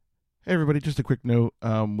Hey everybody, just a quick note.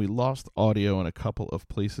 We lost audio in a couple of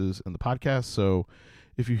places in the podcast, so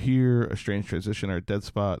if you hear a strange transition or a dead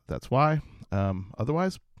spot, that's why.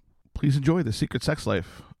 Otherwise, please enjoy the secret sex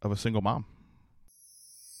life of a single mom.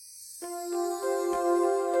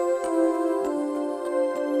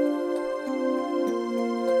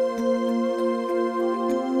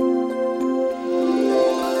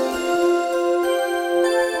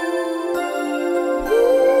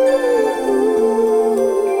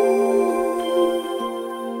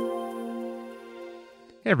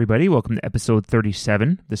 Hey everybody, welcome to episode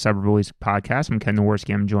 37 of the Cyberbullies podcast. I'm Ken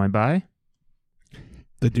Noworski. I'm joined by...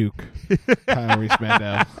 The Duke. Kyle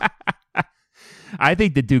Reese-Mandel. I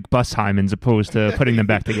think the Duke busts Hymens opposed to putting them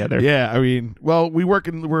back together. Yeah, I mean, well,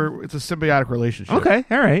 it's a symbiotic relationship. Okay,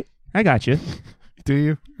 all right. I got you. Do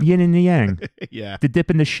you? Yin and the yang. Yeah. The dip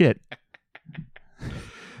in the shit.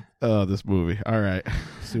 Oh, this movie. All right.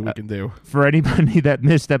 See what we can do. For anybody that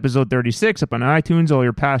missed episode 36 up on iTunes, all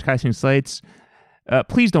your podcasting sites,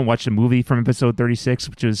 please don't watch the movie from episode 36,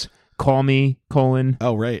 which is Call Me,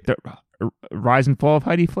 Oh, right. The Rise and Fall of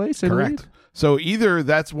Heidi Fleiss, I Correct. believe. So either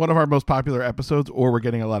that's one of our most popular episodes or we're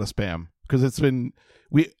getting a lot of spam because it's been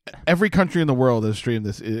every country in the world has streamed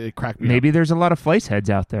this. It cracked me Maybe up. there's a lot of Fleiss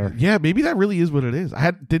heads out there. Yeah, maybe that really is what it is.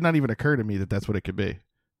 Did not even occur to me that that's what it could be.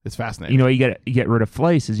 It's fascinating. You know, you get rid of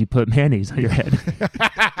Fleiss is you put mayonnaise on your head.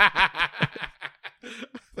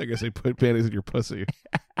 I guess they put mayonnaise in your pussy.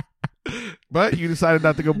 But you decided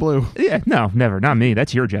not to go blue. Yeah, no, never. Not me.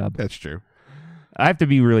 That's your job. That's true. I have to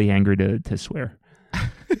be really angry to swear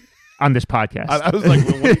on this podcast. I was like,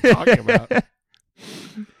 well, what are you talking about?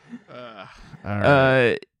 All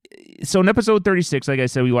right. So in episode 36, like I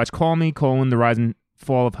said, we watched Call Me, the Rise and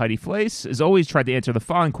Fall of Heidi Fleiss. As always, tried to answer the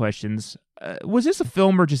following questions. Was this a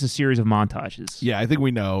film or just a series of montages? Yeah, I think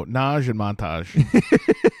we know. Naj and montage.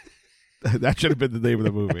 That should have been the name of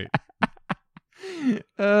the movie.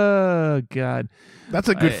 Oh, God. That's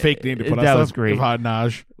a good fake name to put on that stuff. was great.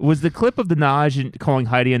 Naj. Was the clip of the Naj and calling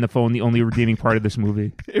Heidi on the phone the only redeeming part of this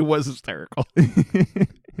movie? It was hysterical.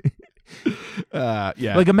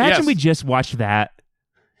 Yeah. Like, imagine Yes. we just watched that.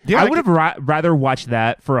 Yeah, I would have rather watched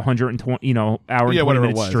that for 120, hour and 20 whatever it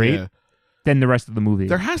minutes was, straight yeah. than the rest of the movie.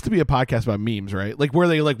 There has to be a podcast about memes, right? Like where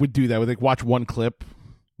they would do that, where they watch one clip.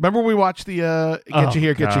 Remember when we watched the Get You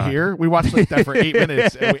Here, Get You Here? We watched like that for 8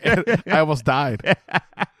 minutes, and I almost died.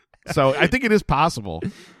 So I think it is possible.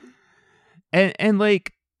 And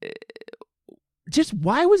like, just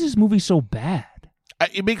why was this movie so bad?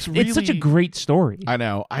 It makes really. It's such a great story. I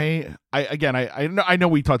know. I know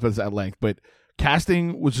we talked about this at length, but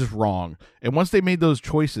casting was just wrong. And once they made those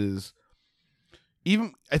choices,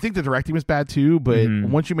 even I think the directing was bad too. But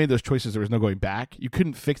once you made those choices, there was no going back. You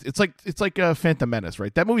couldn't fix. It's like Phantom Menace,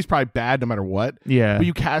 right? That movie's probably bad no matter what. Yeah. But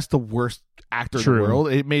you cast the worst actor in the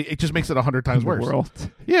world. It just makes it 100 times worse. World.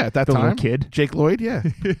 Yeah, at that The time, little kid. Jake Lloyd. Yeah.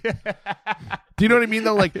 Do you know what I mean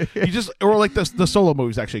though? Like you just or like the Solo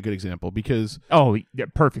movie is actually a good example because Yeah,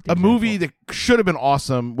 perfect. a movie that should have been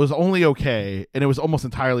awesome was only okay, and it was almost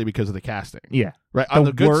entirely because of the casting. Yeah. Right on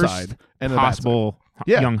the good worst side and the bad side. possible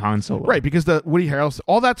Yeah. young Han Solo. Right, because the Woody Harrelson,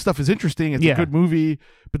 all that stuff is interesting. It's Yeah. a good movie,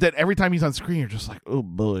 but then every time he's on screen, you're just like, oh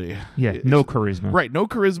boy. Yeah, no charisma. Right, no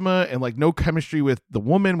charisma and like no chemistry with the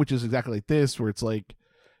woman, which is exactly like this, where it's like,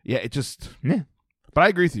 yeah, it just. Yeah. But I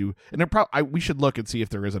agree with you, and we should look and see if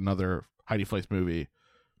there is another Heidi Fleiss movie.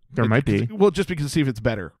 There might be. Well, just because to see if it's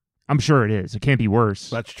better. I'm sure it is. It can't be worse.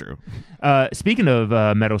 That's true. Speaking of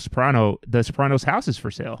Meadow Soprano, the Sopranos house is for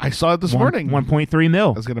sale. I saw it this morning. 1.3 mil.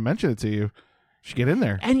 I was going to mention it to you. Should get in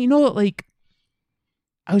there. And you know what? Like,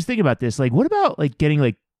 I was thinking about this. Like, what about like getting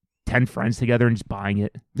like 10 friends together and just buying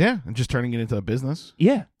it? Yeah, and just turning it into a business.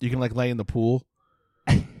 Yeah. You can like lay in the pool.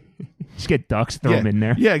 Just get ducks, throw them in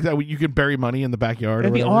there. Yeah, exactly. You can bury money in the backyard.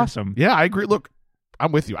 That'd be or whatever. awesome. Yeah, I agree. Look,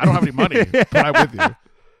 I'm with you. I don't have any money, but I'm with you.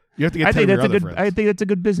 You have to get 10 of your other friends. I think that's a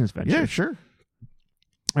good business venture. Yeah, sure.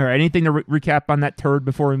 All right. Anything to recap on that turd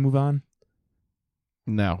before we move on?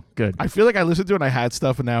 No. Good. I feel like I listened to it and I had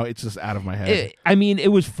stuff, and now it's just out of my head. I mean, it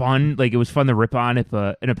was fun. Like, it was fun to rip on it,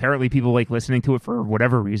 and apparently people like listening to it for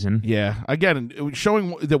whatever reason. Yeah. Again, it was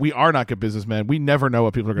showing that we are not good businessmen. We never know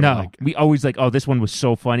what people are going to like. We always like, oh, this one was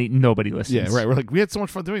so funny. Nobody listens. Yeah, right. We're like, we had so much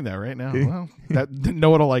fun doing that right now. Well, no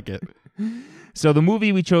one will like it. So the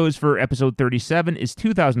movie we chose for episode 37 is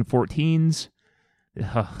 2014's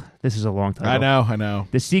This is a long title. I know.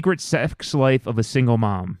 The Secret Sex Life of a Single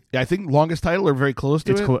Mom. Yeah, I think longest title or very close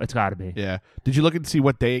to it. It's got to be. Yeah. Did you look and see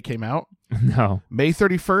what day it came out? No. May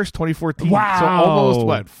 31st, 2014. Wow. So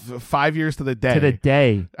almost, 5 years to the day. To the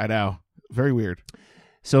day. I know. Very weird.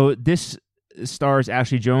 So this stars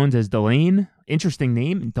Ashley Jones as Delane. Interesting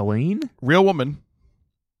name, Delane. Real woman.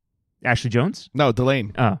 Ashley Jones? No,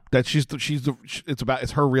 Delane. Oh. That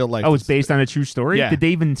it's her real life. Oh, it's based on a true story? Yeah. Did they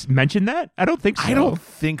even mention that? I don't think so. I don't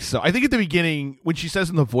think so. I think at the beginning, when she says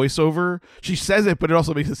in the voiceover, she says it, but it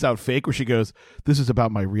also makes it sound fake, where she goes, "This is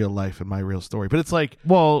about my real life and my real story." But it's like,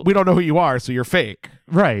 well, we don't know who you are, so you're fake.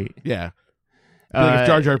 Right. Yeah. If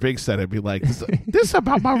Jar Jar Binks said it, it'd be like, this is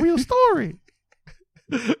about my real story.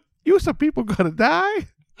 You some people gonna die?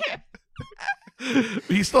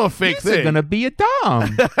 He's still a fake thing. He's gonna be a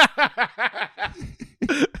dom.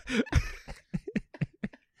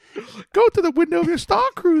 Go to the window of your Star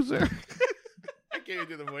Cruiser. I can't even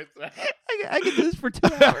do the voice. I can do this for 2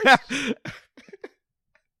 hours.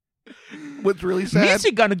 What's really sad?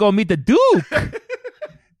 He's gonna go meet the Duke.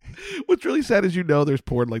 What's really sad is there's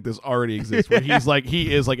porn like this already exists where he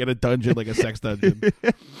is like in a dungeon, like a sex dungeon.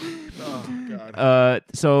 Oh god.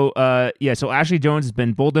 So Ashley Jones has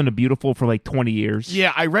been Bold and Beautiful for like 20 years.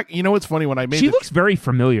 Yeah, you know what's funny, when I made she looks very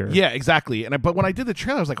familiar. Yeah, exactly. But when I did the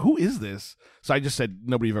trailer, I was like, who is this? So I just said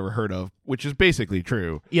nobody you've ever heard of, which is basically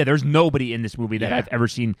true. Yeah, there's nobody in this movie that I've ever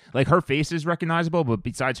seen. Like, her face is recognizable, but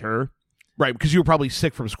besides her, right? Because you were probably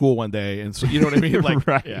sick from school one day, and so you know what I mean. Like,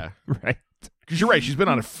 right, yeah, right. Because you're right, she's been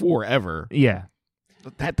on it forever. Yeah,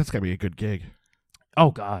 that's gotta be a good gig.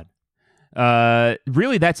 Oh god.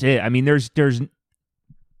 Really, that's it. I mean, there's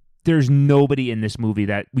nobody in this movie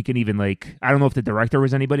that we can even like. I don't know if the director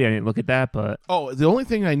was anybody. I didn't look at that, but the only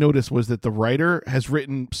thing I noticed was that the writer has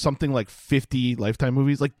written something like 50 Lifetime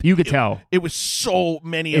movies. Like, you could tell it was so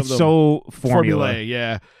many of them. It's so formula.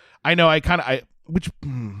 Yeah, I know.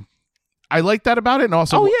 I like that about it, and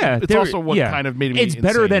also, it's also what kind of made me. It's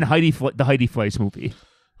better than the Heidi Fleiss movie.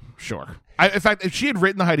 Sure. In fact, if she had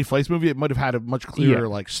written the Heidi Fleiss movie, it might have had a much clearer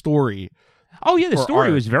like story. Oh yeah, the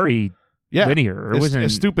story was very linear. It wasn't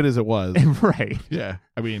as stupid as it was. Right. Yeah.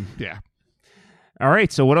 I mean, yeah. All right.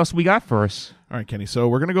 So what else we got for us? All right, Kenny. So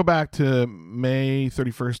we're gonna go back to May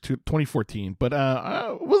 31st, 2014, but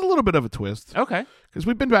with a little bit of a twist. Okay. Because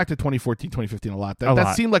we've been back to 2014, 2015 a lot.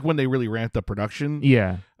 That seemed like when they really ramped up production.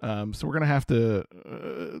 Yeah. So we're gonna have to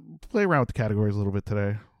play around with the categories a little bit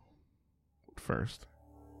today. First.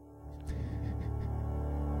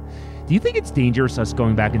 Do you think it's dangerous us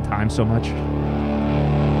going back in time so much?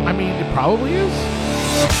 I mean, it probably is.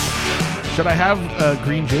 Should I have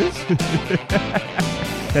green jizz?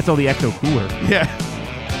 That's all the Ecto Cooler. Yeah.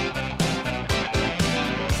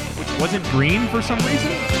 Which wasn't green for some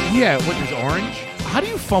reason? Yeah. Which was orange? How do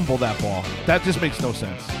you fumble that ball? That just makes no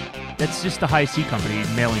sense. That's just the High C Company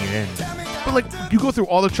mailing it in. But like, you go through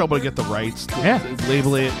all the trouble to get the rights,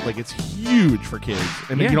 label it, like it's huge for kids,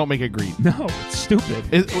 and then you don't make it green. No, it's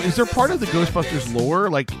stupid. Is there part of the Ghostbusters lore,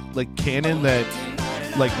 like canon, that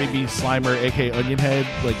like maybe Slimer, aka Onion Head,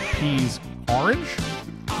 like pees orange?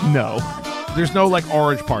 No. There's no like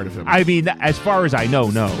orange part of him. I mean, as far as I know,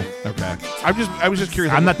 no. Okay. I was just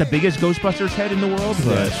curious. I'm not the biggest Ghostbusters head in the world,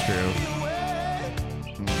 but that's true.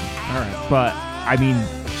 All right. But I mean,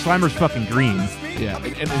 Slimer's fucking green. Yeah,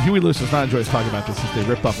 and Huey Lewis does not enjoy us talking about this since they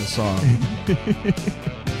ripped off his song. He's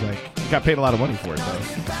like, he got paid a lot of money for it,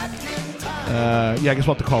 though. I guess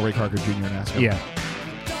we'll have to call Ray Parker Jr. and ask him. Yeah.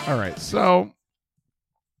 All right, so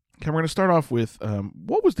we're going to start off with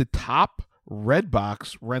what was the top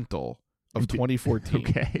Redbox rental of 2014?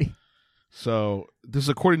 Okay. So this is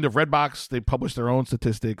according to Redbox. They published their own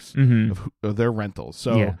statistics of their rentals.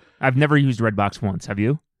 So I've never used Redbox once. Have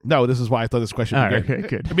you? No, this is why I thought this question would be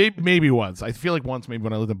good. Maybe once. I feel like once, maybe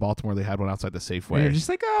when I lived in Baltimore, they had one outside the Safeway. And you're just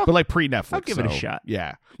like, but like pre-Netflix. I'll give it a shot.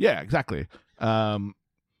 Yeah, exactly. Couldn't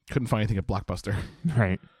find anything at Blockbuster.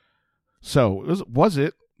 Right. So was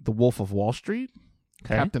it The Wolf of Wall Street,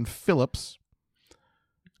 Captain Phillips,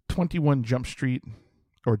 21 Jump Street,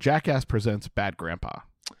 or Jackass Presents Bad Grandpa?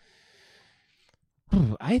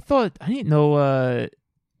 I didn't know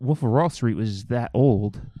Wolf of Wall Street was that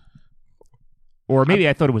old. Or maybe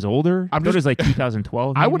I thought it was older. I thought it was like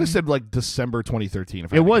 2012. I would have said like December 2013.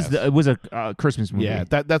 It was a Christmas movie. Yeah,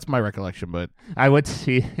 that's my recollection. But I went to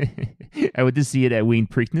see it at Wayne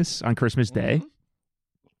Preakness on Christmas Day.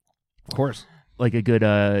 Of course, like a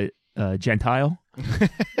good Gentile.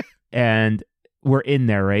 And we're in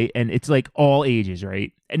there, right? And it's like all ages,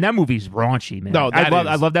 right? And that movie's raunchy, man. No,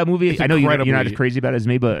 I love that movie. I know you're not as crazy about it as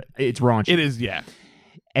me, but it's raunchy. It is, yeah.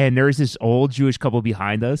 And there's this old Jewish couple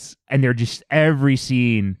behind us, and they're just every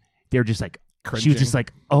scene, they're just like, cringing. She was just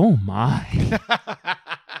like, oh my.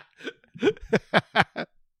 It's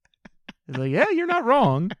like, yeah, you're not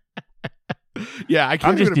wrong. Yeah, I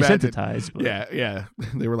can't. I'm just imagine. desensitized. But. Yeah.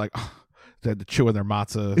 They were like, they had to chew on their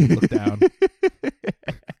matzah, look down.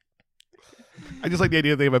 I just like the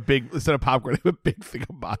idea that they have instead of popcorn, they have a big thing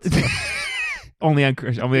of matzah. only on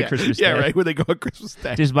Christmas Day. Yeah, right. When they go on Christmas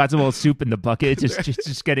Day, Just lots of old soup in the bucket,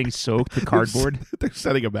 just getting soaked to cardboard. They're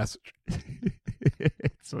sending a message.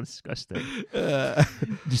 It's so disgusting.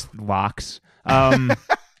 Just locks. All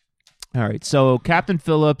right. So Captain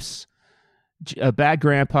Phillips, Bad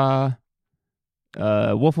Grandpa,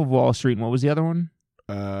 Wolf of Wall Street, and what was the other one?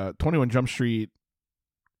 21 Jump Street,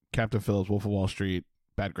 Captain Phillips, Wolf of Wall Street,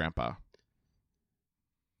 Bad Grandpa.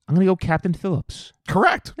 I'm going to go Captain Phillips.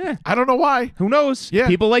 Correct. Yeah. I don't know why. Who knows? Yeah.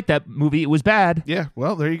 People like that movie. It was bad. Yeah,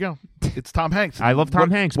 well, there you go. It's Tom Hanks. I love Tom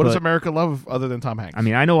Hanks. What but, does America love other than Tom Hanks? I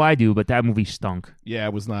mean, I know I do, but that movie stunk. Yeah,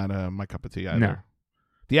 it was not my cup of tea either. No.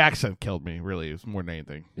 The accent killed me, really. It was more than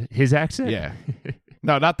anything. His accent? Yeah.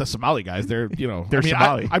 No, not the Somali guys. They're, They're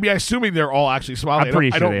Somali. I mean, assuming they're all actually Somali. I'm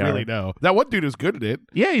pretty sure I don't they really are. know. That one dude is good at it.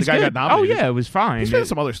 Yeah, he's the guy good. got nominated. Oh, yeah, it was fine. He's been in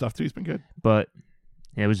some other stuff, too. He's been good. But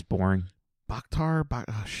it was boring. Oh,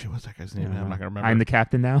 shit, what's that guy's name? I'm not going to remember. I'm the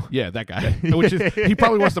captain now? Yeah, that guy. Which is, he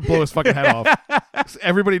probably wants to blow his fucking head off.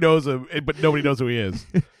 Everybody knows him, but nobody knows who he is.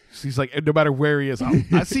 He's like, no matter where he is,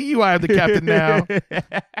 I see you, I am the captain now.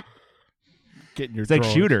 Getting your It's like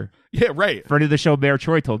drones. Shooter. Yeah, right. Friend of the show, Bear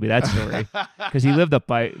Troy, told me that story. Because he lived up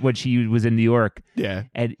by when she was in New York. Yeah.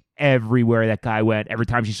 And everywhere that guy went, every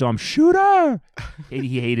time she saw him, Shooter!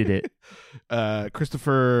 He hated it.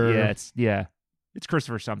 Christopher... It's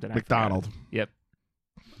Christopher something. McDonald. Yep.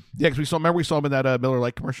 Yeah, because we saw him in that Miller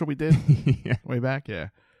Lite commercial we did Yeah. way back. Yeah.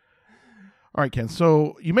 All right, Ken.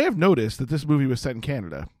 So you may have noticed that this movie was set in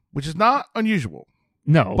Canada, which is not unusual.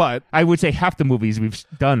 No, But I would say half the movies we've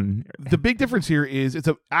done. the big difference here is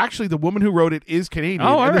actually the woman who wrote it is Canadian,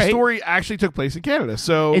 Oh, and the right. story actually took place in Canada.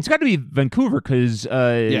 So It's got to be Vancouver because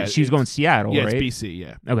she was going to Seattle, yeah, right? it's BC.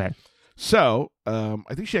 Yeah. Okay. So I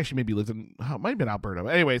think she actually maybe lived in it might have been Alberta.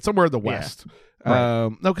 Anyway, somewhere in the west. Right.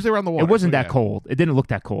 No, because they were on the water. It wasn't so, that yeah. cold. It didn't look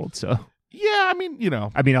that cold. So Yeah, I mean,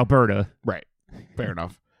 Alberta. right. Fair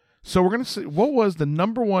enough. So we're gonna see what was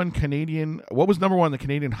number one in the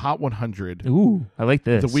Canadian Hot 100 Ooh, I like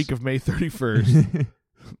this. the week of May 31st,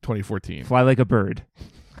 2014. Fly Like a Bird.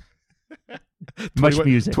 Much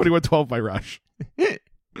music. 2112 by Rush.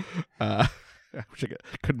 I wish I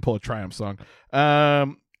couldn't pull a Triumph song.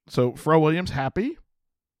 So Pharrell Williams, Happy.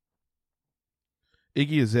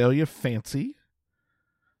 Iggy Azalea, Fancy.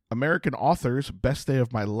 American Authors, Best Day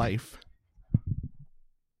of My Life.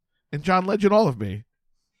 And John Legend, All of Me.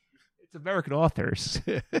 It's American Authors.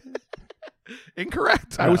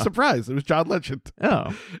 Incorrect. I was surprised. It was John Legend.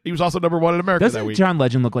 Oh. He was also number one in America that Doesn't week. John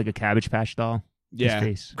Legend look like a Cabbage Patch doll? Yeah. His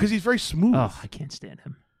face. Because he's very smooth. Oh, I can't stand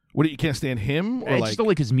him. What, you can't stand him? Or I like, just don't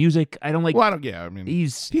like his music. I don't like. well, I don't, yeah, I mean, he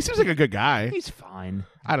seems like a good guy. He's fine.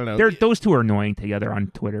 I don't know. Those two are annoying together on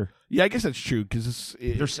Twitter. Yeah, I guess that's true because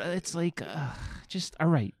It's like, just all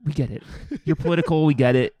right. We get it. You're political. We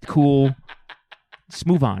get it. Cool. Just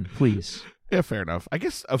move on, please. yeah, fair enough. I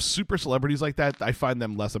guess of super celebrities like that, I find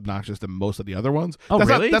them less obnoxious than most of the other ones. Oh, that's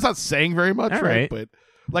really? That's not saying very much, All right? right. But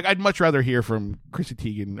like, I'd much rather hear from Chrissy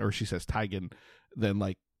Teigen, or she says Teigen, than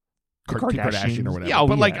like Kim Kardashian or whatever. Yeah,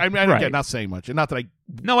 but like, yeah. I mean, Right. again, not saying much, and not that I.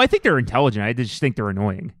 No, I think they're intelligent. I just think they're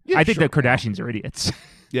annoying. Yeah, I think sure. the Kardashians are idiots.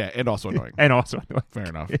 Yeah, and also annoying. And also annoying. Fair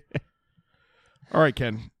enough. All right,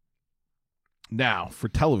 Ken. Now for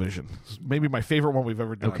television, this is maybe my favorite one we've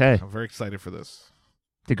ever done. Okay. I'm very excited for this.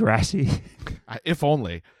 Degrassi. If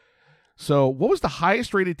only. So, what was the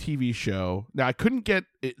highest rated TV show? Now, I couldn't get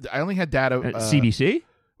it. I only had data. CBC?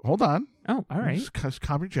 Hold on. Oh, all right. Just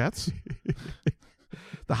calm your jets.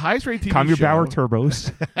 The highest rated TV Calm your show. Bauer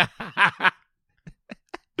turbos.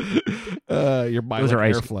 Your mind Those like are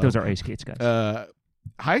ice. airflow. Those are ice skates, guys.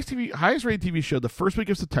 Highest rated TV show the first week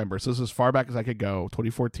of September. So this is as far back as I could go.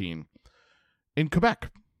 2014 in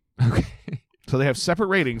Quebec. Okay. So they have separate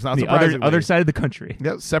ratings. Not The surprisingly. other side of the country.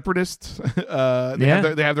 Yeah, separatists. They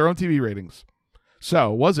Yeah. have their own TV ratings.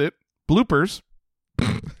 So was it bloopers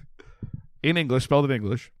in English, spelled in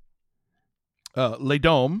English? Les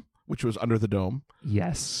Dômes, which was under the dome.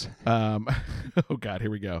 Yes. Oh God,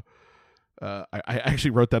 here we go. I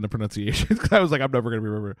actually wrote down the pronunciation because I was like, I'm never going to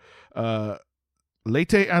remember.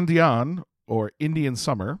 L'été indien, or Indian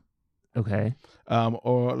summer. Okay.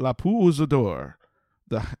 Or La Poule d'Or,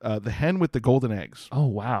 the hen with the golden eggs. Oh,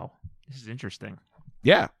 wow. This is interesting.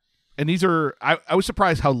 Yeah. And these are, I was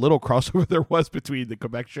surprised how little crossover there was between the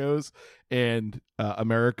Quebec shows and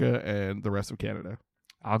America and the rest of Canada.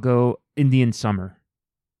 I'll go Indian summer.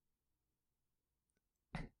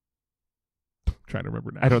 Trying to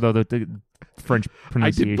remember now. I don't know the French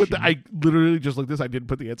pronunciation. I literally just looked this. I didn't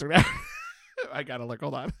put the answer down. I gotta look.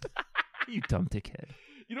 Hold on. You dumb dickhead.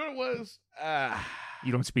 You know what it was?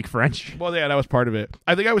 You don't speak French? Well, yeah, that was part of it.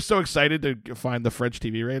 I think I was so excited to find the French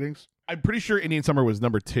TV ratings. I'm pretty sure Indian Summer was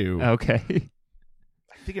number 2. Okay.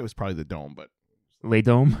 think it was probably the Dome, but Les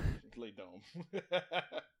Dome. Les Dome.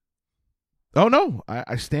 Oh no,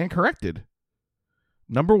 I stand corrected.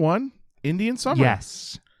 Number 1, Indian Summer.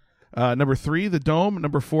 Yes. Number 3, the Dome.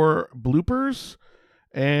 Number 4, Bloopers.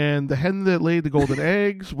 And the hen that laid the golden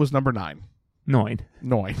eggs was number 9. 9.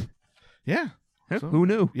 Yeah. So, who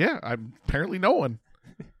knew? Yeah, I'm apparently no one.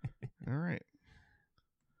 All right.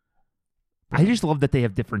 I just love that they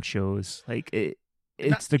have different shows. Like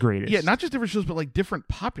it's the greatest. Yeah, not just different shows, but like different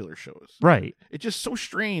popular shows. Right. It's just so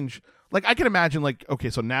strange. Like I can imagine, like, okay,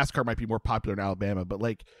 so NASCAR might be more popular in Alabama, but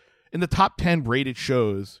like in the top 10 rated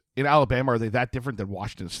shows in Alabama, are they that different than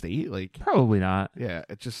Washington State? Like, probably not. Yeah,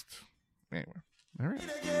 it just anyway. All right.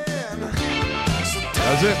 That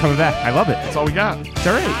was it. Coming back. I love it. That's all we got. It's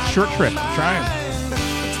all right. Short trip. I'm trying.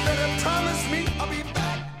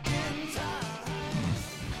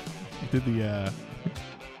 Did the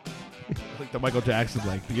like the Michael Jackson,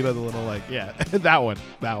 like, the little, like, yeah, that one.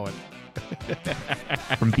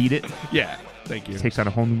 From Beat It. Yeah, thank you. Takes on a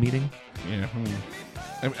whole new meaning. Yeah.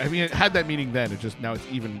 I mean, it had that meaning then. It just now it's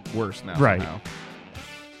even worse now. Right. Somehow.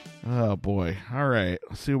 Oh boy. All right.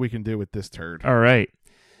 Let's see what we can do with this turd. All right.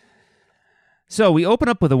 So we open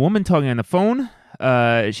up with a woman talking on the phone.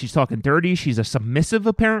 She's talking dirty. She's a submissive,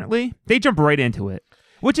 apparently. They jump right into it.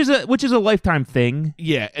 Which is a lifetime thing.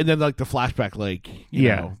 Yeah, and then like the flashback, like you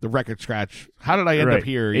know, the record scratch. How did I end up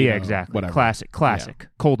here? Yeah, exactly. Whatever. Classic. Yeah.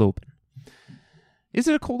 Cold open. Is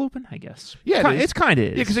it a cold open? I guess. Yeah, it's kind of.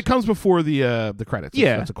 Yeah, because it comes before the credits.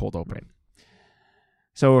 Yeah, it's a cold open. Right.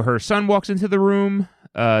 So her son walks into the room.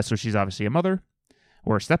 So she's obviously a mother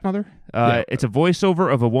or a stepmother. It's a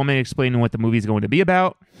voiceover of a woman explaining what the movie is going to be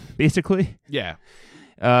about, basically. Yeah.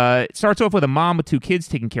 It starts off with a mom with 2 kids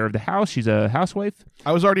taking care of the house. She's a housewife.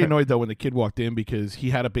 I was already annoyed, though, when the kid walked in because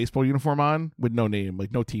he had a baseball uniform on with no name,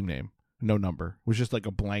 like no team name, no number. It was just like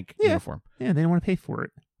a blank uniform. Yeah, they didn't want to pay for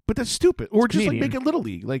it. But that's stupid. Or it's just Canadian. like make it Little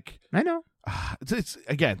League. Like, I know. It's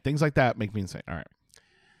again, things like that make me insane. All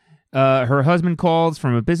right. Her husband calls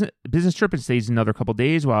from a business trip and stays another couple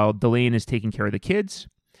days while Delane is taking care of the kids.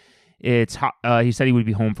 He said he would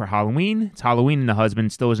be home for Halloween. It's Halloween and the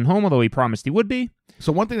husband still isn't home, although he promised he would be.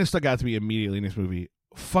 So one thing that stuck out to me immediately in this movie,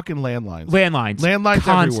 fucking landlines. Landlines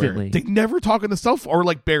constantly. Everywhere. They never talk on the cell phone, or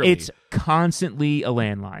like barely. It's constantly a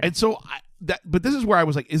landline. And so, but this is where I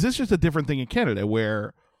was like, is this just a different thing in Canada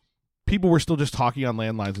where people were still just talking on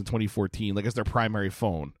landlines in 2014, like as their primary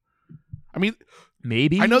phone? I mean,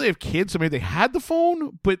 maybe. I know they have kids, so maybe they had the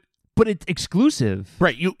phone, but it's exclusive.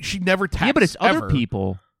 Right. She never texts. Yeah, but it's ever. other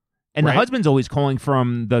people. And right? The husband's always calling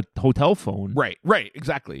from the hotel phone. Right,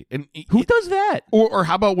 exactly. And who does that? Or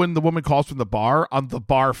how about when the woman calls from the bar on the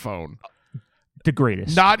bar phone? The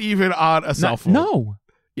greatest. Not even on a cell phone. No.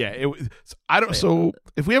 Yeah, it was. I don't. So,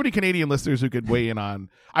 if we have any Canadian listeners who could weigh in on,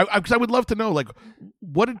 because I would love to know, like,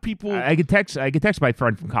 what did people? I could text my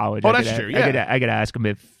friend from college. Oh, that's true. Yeah, I could ask him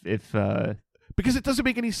if because it doesn't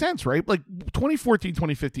make any sense, right? Like 2014,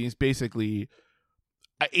 2015 is basically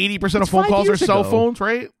 80% of phone calls are cell phones,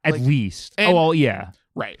 right? At least. Oh, well, yeah.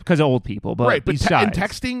 Right. Because of old people. But right. But and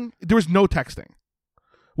texting, there was no texting.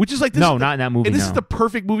 Which is like this. No, not in that movie. And this is the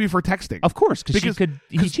perfect movie for texting. Of course, because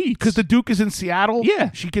he cheats. Because the Duke is in Seattle.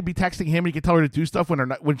 Yeah. She could be texting him and he could tell her to do stuff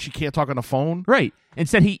when she can't talk on the phone. Right.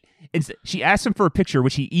 Instead, she asks him for a picture,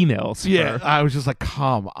 which he emails. Yeah. her. I was just like,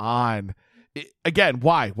 come on. Again,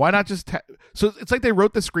 why? Why not just... So it's like they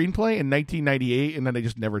wrote the screenplay in 1998 and then they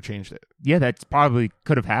just never changed it. Yeah, that's probably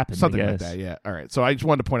could have happened. Something like that, yeah. All right. So I just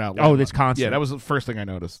wanted to point out... Oh, this constant. Yeah, that was the first thing I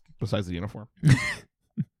noticed besides the uniform.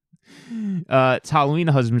 It's Halloween.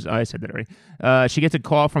 The husband's... I said that already. She gets a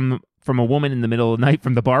call from a woman in the middle of the night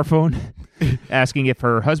from the bar phone asking if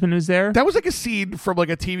her husband was there. That was like a scene from like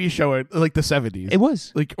a TV show in like the 70s. It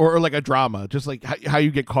was. Like or like a drama, just like how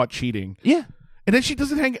you get caught cheating. Yeah. And then she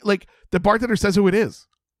doesn't hang... Like, the bartender says who it is.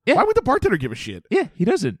 Yeah. Why would the bartender give a shit? Yeah, he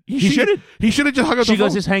doesn't. He should have just hung up the phone. She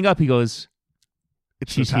goes, just hang up. He goes,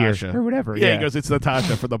 she's Natasha. here. Or whatever. Yeah, he goes, it's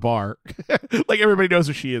Natasha from the bar. Like, everybody knows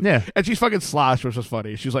who she is. Yeah. And she's fucking sloshed, which was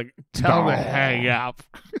funny. She's like, tell him to hang up.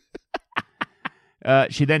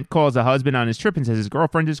 She then calls the husband on his trip and says his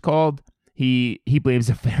girlfriend is called. He blames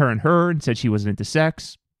the affair on her and said she wasn't into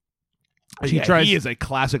sex. He is a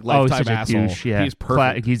classic Lifetime asshole. Douche, yeah. He's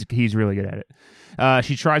perfect. He's really good at it.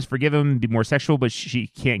 She tries to forgive him, be more sexual, but she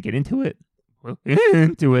can't get into it.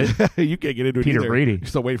 Into it. You can't get into it Peter either. Brady. You're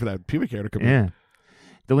still waiting for that pubic hair to come in. Yeah.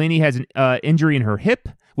 Delaney has an injury in her hip,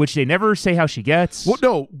 which they never say how she gets. Well,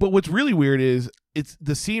 no, but what's really weird is it's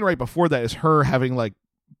the scene right before that is her having like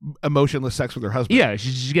emotionless sex with her husband. Yeah,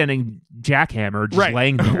 she's getting jackhammered, just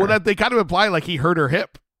laying there. Well, that they kind of imply like he hurt her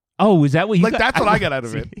hip. Oh, is that what you like? That's what I got out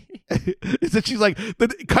of it. is that she's like,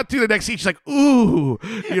 cut to the next scene, she's like, ooh.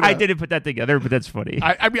 I didn't put that together, but that's funny.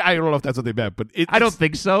 I mean, I don't know if that's what they meant, but I don't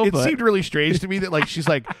think so. It seemed really strange to me that like she's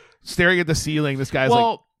like staring at the ceiling. This guy's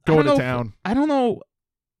like going to town. I don't know.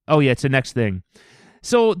 Oh yeah, it's the next thing.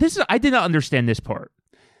 So I did not understand this part.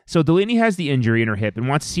 So Delaney has the injury in her hip and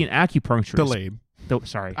wants to see an acupuncturist. Delayed.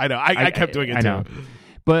 Sorry. I know. I kept doing it too. I know.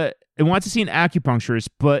 But it wants to see an acupuncturist,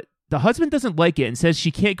 but the husband doesn't like it and says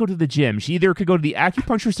she can't go to the gym. She either could go to the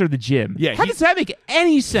acupuncturist or the gym. Yeah, how does that make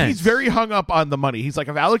any sense? He's very hung up on the money. He's like,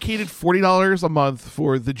 I've allocated $40 a month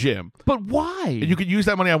for the gym. But why? And you can use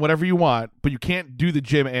that money on whatever you want, but you can't do the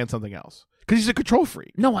gym and something else. Because he's a control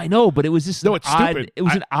freak. No, I know, but it was just it's stupid. It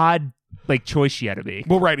was an odd like choice she had to make.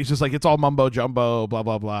 Well, right. He's just like, it's all mumbo jumbo, blah,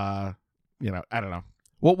 blah, blah. I don't know.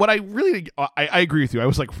 Well, what I really, I agree with you. I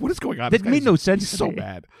was like, what is going on? That made no sense. He's so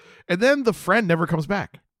bad. And then the friend never comes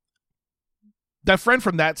back. That friend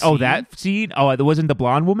from that scene. Oh, that scene? Oh, it wasn't the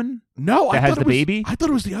blonde woman? No, that has the baby? I thought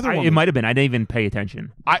it was the other one. It might have been. I didn't even pay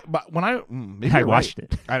attention. But when I watched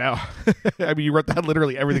it. I know. I mean, you wrote down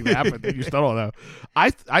literally everything that happened. You still don't know. I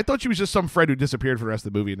thought she was just some friend who disappeared for the rest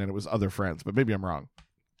of the movie, and then it was other friends. But maybe I'm wrong.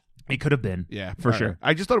 It could have been. Yeah, for sure. Right.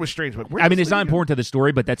 I just thought it was strange. But I mean, it's not important to the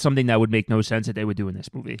story, but that's something that would make no sense that they would do in this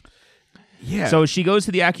movie. Yeah. So she goes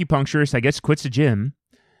to the acupuncturist. I guess quits the gym.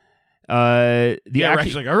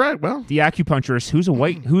 She's like, all right, well, the acupuncturist who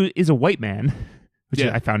is a white man, which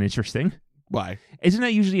I found interesting. Why? Isn't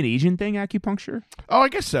that usually an Asian thing, acupuncture? Oh, I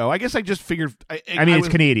guess so. I guess I just figured. I mean, it's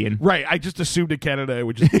Canadian, right? I just assumed in Canada it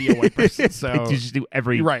would just be a white person. So you just do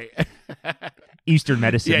every right Eastern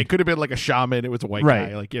medicine. Yeah, it could have been like a shaman. It was a white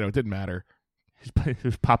guy. Like it didn't matter. It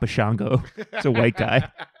was Papa Shango. It's a white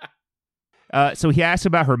guy. So he asked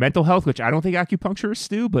about her mental health, which I don't think acupuncturists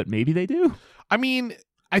do, but maybe they do. I mean,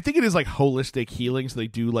 I think it is like holistic healing, so they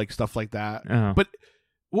do like stuff like that. Oh. But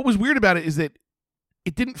what was weird about it is that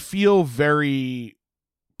it didn't feel very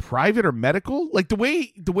private or medical. Like the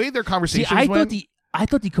way their conversations went. I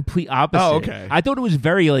thought the complete opposite. Oh, okay. I thought it was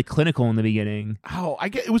very like clinical in the beginning. Oh, I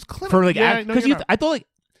get it was clinical. For like I thought like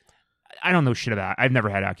I don't know shit about it. I've never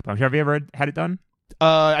had acupuncture. Have you ever had it done?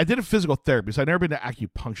 I did a physical therapy, so I've never been to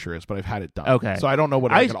acupuncturist, but I've had it done. Okay. So I don't know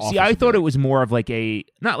what I thought it was more of like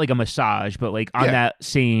not like a massage, but like on that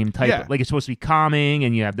same type of, like it's supposed to be calming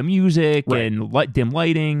and you have the music and dim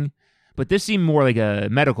lighting. But this seemed more like a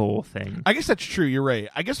medical thing. I guess that's true. You're right.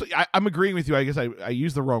 I guess I'm agreeing with you. I guess I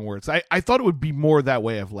used the wrong words. I thought it would be more that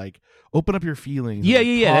way of like open up your feelings.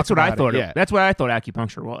 Yeah. That's what I thought. That's what I thought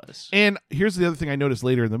acupuncture was. And here's the other thing I noticed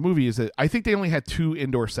later in the movie is that I think they only had 2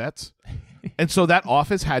 indoor sets. And so that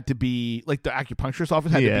office had to be like the acupuncturist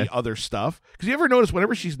office had to be other stuff. Because you ever notice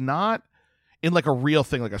whenever she's not in like a real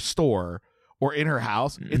thing, like a store or in her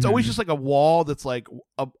house, it's always just like a wall that's like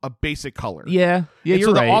a basic color. Yeah. And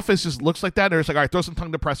so the office just looks like that. And it's like, all right, throw some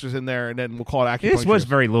tongue depressors in there and then we'll call it acupuncture. This was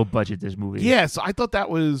very low budget, this movie. Yeah, so I thought that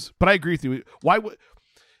was, but I agree with you. Why would,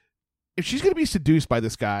 if she's going to be seduced by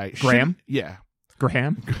this guy. Graham? Yeah.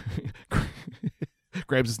 Graham?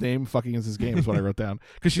 Graham's his name, fucking is his game is what I wrote down.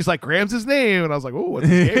 Because she's like, Graham's his name. And I was like, oh, what's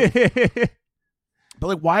his name? But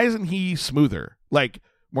like, why isn't he smoother? Like,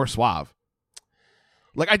 more suave?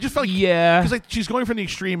 Like, I just felt like, because like she's going from the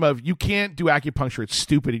extreme of you can't do acupuncture, it's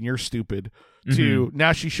stupid and you're stupid, to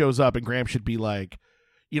now she shows up and Graham should be like,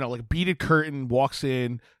 like beaded curtain, walks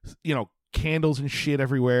in, candles and shit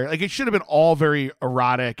everywhere. Like, it should have been all very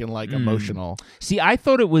erotic and like emotional. See, I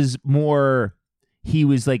thought it was more he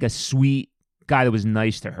was like a sweet guy that was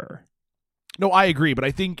nice to her. No, I agree, but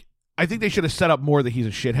I think they should have set up more that he's a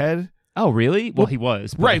shithead. Oh, really? Well, he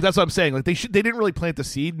was. But... Right, that's what I'm saying. Like they didn't really plant the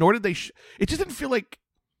seed, nor did they it just didn't feel like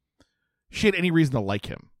she had any reason to like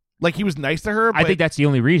him. Like he was nice to her, but I think that's the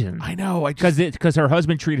only reason. I know. Because her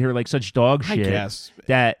husband treated her like such dog shit. I guess.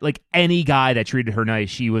 That like any guy that treated her nice,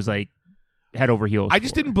 she was like head over heels. I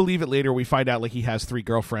just didn't believe it later. We find out like he has 3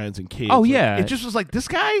 girlfriends and kids. Oh, like, yeah. It just was like, this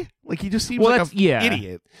guy? Like he just seems like an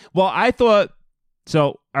idiot. Well, I thought,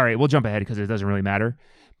 so, all right, we'll jump ahead because it doesn't really matter.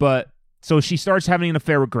 But, so she starts having an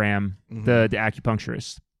affair with Graham, the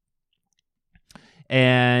acupuncturist.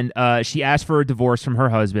 And she asked for a divorce from her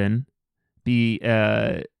husband.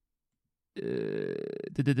 Sorry,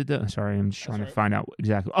 I'm just trying to find out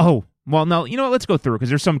exactly. Oh, well, no, you know what? Let's go through because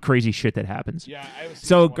there's some crazy shit that happens. Yeah,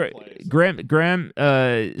 so Graham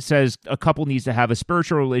says a couple needs to have a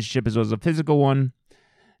spiritual relationship as well as a physical one.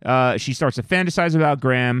 She starts to fantasize about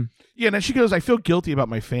Graham. Yeah, and then she goes, I feel guilty about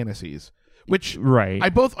my fantasies. Which I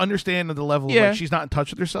both understand at the level of like she's not in touch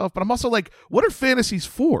with herself, but I'm also like, what are fantasies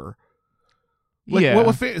for? Like,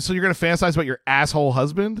 so you're gonna fantasize about your asshole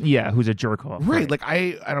husband? Yeah, who's a jerk off. Right. Like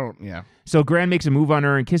I don't. Yeah. So Graham makes a move on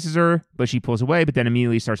her and kisses her, but she pulls away. But then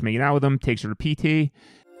immediately starts making out with him, takes her to PT.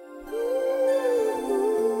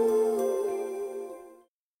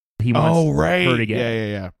 he wants right. her to get.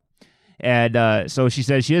 Yeah. And so she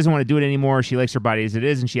says she doesn't want to do it anymore. She likes her body as it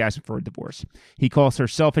is, and she asks him for a divorce. He calls her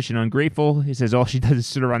selfish and ungrateful. He says all she does is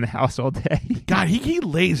sit around the house all day. God, he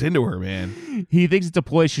lays into her, man. He thinks it's a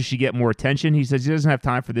ploy so she get more attention. He says he doesn't have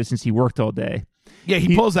time for this since he worked all day. Yeah,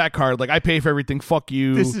 he pulls that card, like, I pay for everything, fuck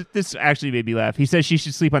you. This actually made me laugh. He says she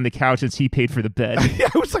should sleep on the couch since he paid for the bed. Yeah,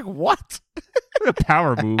 I was like, what? A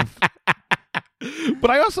power move. But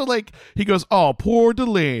I also he goes, oh, poor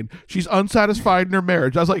Delane. She's unsatisfied in her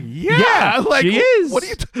marriage. I was like, yeah like, she is. What are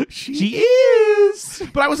you she is.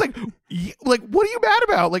 But I was like, what are you mad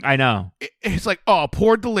about? Like, I know. It's like, oh,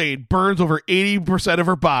 poor Delane burns over 80% of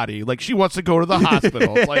her body. Like, she wants to go to the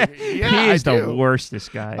hospital. It's like, yeah, he is the worst, this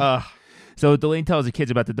guy. So Delane tells the kids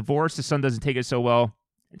about the divorce. The son doesn't take it so well.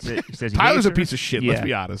 He says Tyler's a piece of shit, let's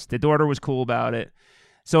be honest. The daughter was cool about it.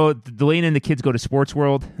 So Delane and the kids go to Sports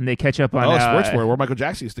World, and they catch up on... Sports World, where Michael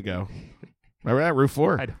Jackson used to go. Remember that? Route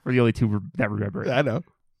 4. We're the only two that remember it. I know.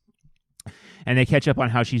 And they catch up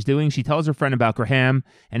on how she's doing. She tells her friend about Graham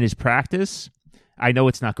and his practice. I know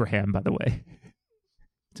it's not Graham, by the way.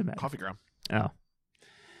 It's a Coffee ground. Oh.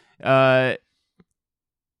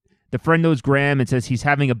 The friend knows Graham and says he's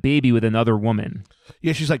having a baby with another woman.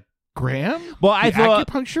 Yeah, she's like, Graham? Well, I thought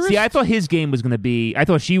acupuncturist? I thought his game was going to be. I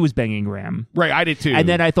thought she was banging Graham. Right, I did too. And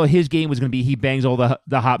then I thought his game was going to be he bangs all the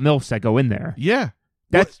hot milfs that go in there. Yeah,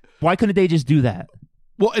 why couldn't they just do that?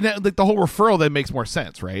 Well, and the whole referral then makes more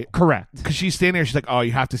sense, right? Correct. Because she's standing there, she's like, "Oh,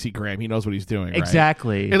 you have to see Graham. He knows what he's doing." Right?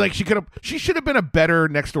 Exactly. And she should have been a better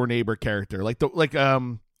next door neighbor character,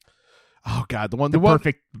 oh God, the one,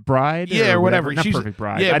 perfect bride, or whatever. Not she's perfect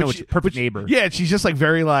bride. Yeah, I know it's perfect neighbor. Yeah, she's just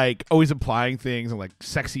very always implying things and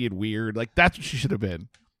sexy and weird. Like, that's what she should have been.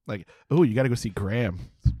 Like, oh, you got to go see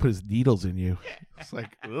Graham. Put his needles in you. It's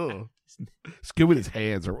like, oh, it's good with his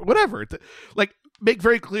hands or whatever. Make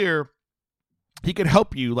very clear he can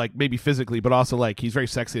help you, maybe physically, but also he's very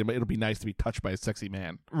sexy. And it'll be nice to be touched by a sexy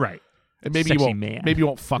man, right? And maybe maybe you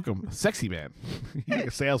won't fuck him. Sexy man, he's like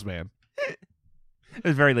a salesman.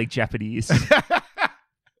 It's very Japanese.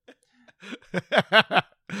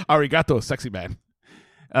 Arigato, sexy man.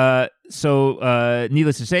 So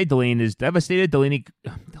needless to say, Delane is devastated. Delaney.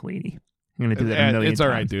 I'm going to do that a million times. It's all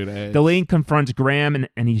right, dude. Delane confronts Graham,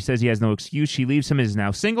 and he says he has no excuse. She leaves him and is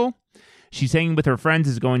now single. She's hanging with her friends,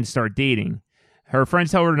 is going to start dating. Her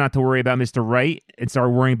friends tell her not to worry about Mr. Right and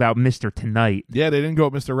start worrying about Mr. Tonight. Yeah, they didn't go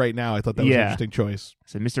with Mr. Right now. I thought that was an interesting choice. I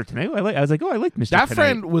said, Mr. Tonight? I was like, oh, I like Mr. That Tonight.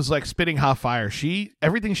 friend was spitting hot fire.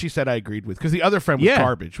 Everything she said I agreed with. Because the other friend was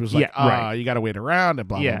garbage. Was you got to wait around and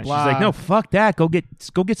blah, blah, blah. She's like, no, fuck that. Go get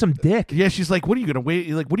some dick. Yeah, she's like, what are you going to wait?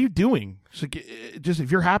 Like, what are you doing? She's like, just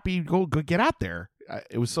if you're happy, go get out there.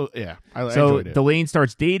 It was I enjoyed it. Delane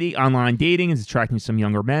starts online dating, is attracting some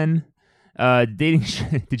younger men. Dating.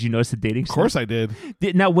 Did you notice the dating? Of course I did.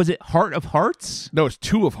 Now, was it Heart of Hearts? No, it's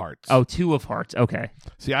Two of Hearts. Oh, Two of Hearts. Okay.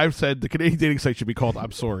 See, I've said the Canadian dating site should be called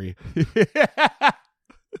I'm Sorry. I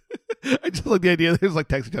just like the idea that it's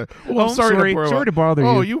texting each other. Oh, I'm sorry to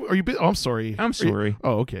bother you. Oh, I'm sorry. I'm sorry.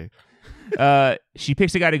 Okay. She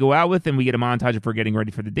picks a guy to go out with, and we get a montage of her getting ready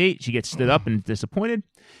for the date. She gets stood up and disappointed.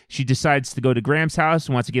 She decides to go to Graham's house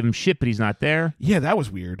and wants to give him shit, but he's not there. Yeah, that was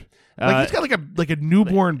weird. He's got a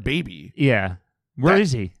newborn baby. Yeah. Where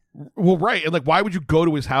is he? Well, right. And why would you go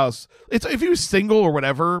to his house? It's if he was single or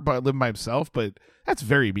whatever, but living by himself, but that's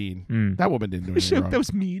very mean. That woman didn't do anything wrong. That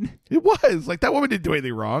was mean. It was. That woman didn't do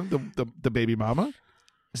anything wrong, the baby mama.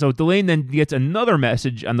 So Delane then gets another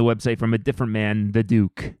message on the website from a different man, the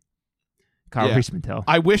Duke. Kyle Reisman.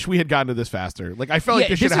 I wish we had gotten to this faster. I felt like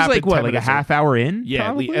this should have happened. What, a half hour in? Yeah,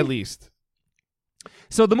 at least.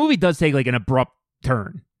 So the movie does take an abrupt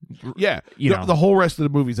turn. Yeah, the whole rest of the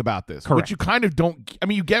movie's about this. Correct. Which you kind of don't. I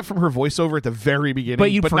mean, you get from her voiceover at the very beginning,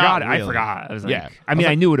 but you forgot. Really. I forgot. I was like,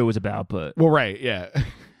 I knew what it was about, but right, yeah.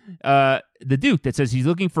 The Duke that says he's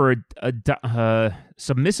looking for a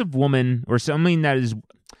submissive woman or something that is.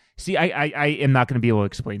 See, I am not going to be able to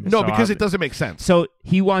explain this. No, because it doesn't make sense. So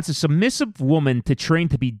he wants a submissive woman to train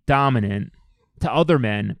to be dominant to other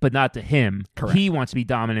men, but not to him. Correct. He wants to be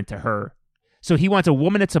dominant to her. So he wants a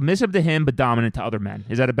woman that's submissive to him, but dominant to other men.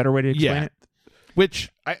 Is that a better way to explain it?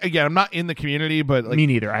 Which, I'm not in the community, but me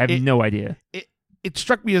neither. I have no idea. It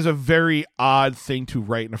struck me as a very odd thing to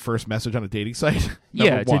write in a first message on a dating site.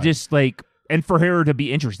 To just and for her to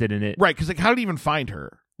be interested in it, right? Because how did he even find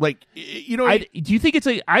her? Do you think it's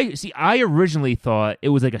I originally thought it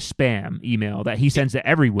was a spam email that he sends to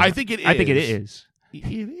everyone. I think it is. I think it is.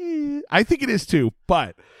 I think it is too,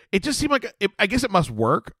 but it just seemed I guess it must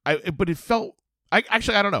work. But it felt. I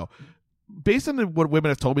don't know. based on what women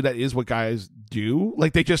have told me, that is what guys do.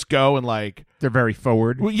 Like, they just go and like they're very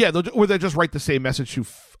forward. Well, yeah, or they just write the same message to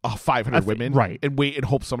 500 women, right, and wait and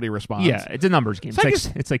hope somebody responds. Yeah, it's a numbers game.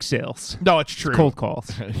 It's like sales. No, it's true. It's cold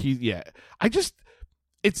calls.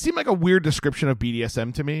 It seemed like a weird description of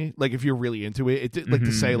BDSM to me. Like, if you're really into it,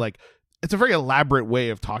 to say like it's a very elaborate way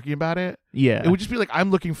of talking about it. Yeah, it would just be like,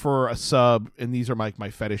 I'm looking for a sub, and these are my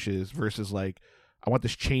fetishes, versus like, I want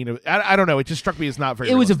this chain of. I don't know. It just struck me as not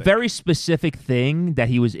very. It was realistic. A very specific thing that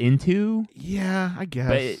he was into. Yeah, I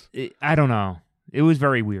guess. But I don't know. It was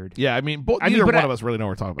very weird. Yeah, I mean, neither one of us really know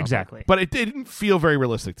what we're talking about. Exactly. But it didn't feel very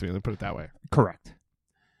realistic to me. Let me put it that way. Correct.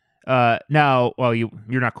 Now, well, you're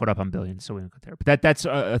not caught up on Billions, so we don't go there. But that's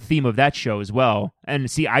a theme of that show as well.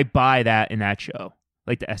 And see, I buy that in that show,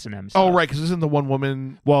 like the S&M stuff. Oh, right, because isn't the one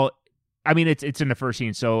woman? Well, I mean, it's in the first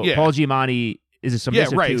scene. So yeah. Paul Giamatti is a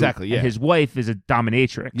submissive right, dude, exactly. Yeah, and his wife is a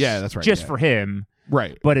dominatrix. Yeah, that's right. Just for him,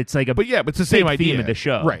 right? But it's like but it's the same idea theme of the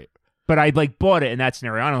show, right? But I like bought it in that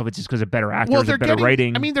scenario. I don't know if it's just because of better actors or better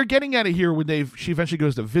writing. I mean, they're getting at it here when she eventually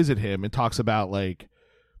goes to visit him and talks about like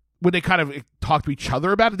when they kind of talk to each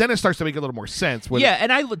other about it. Then it starts to make a little more sense.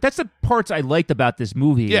 And that's the parts I liked about this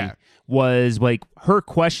movie. Yeah. Was like her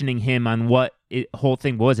questioning him on what the whole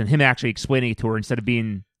thing was, and him actually explaining it to her instead of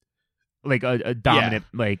being like a dominant.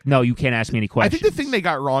 Like, no, you can't ask me any questions. I think the thing they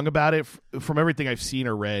got wrong about it, from everything I've seen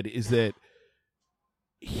or read, is that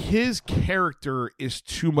his character is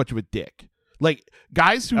too much of a dick. Like,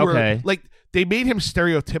 guys who are like, they made him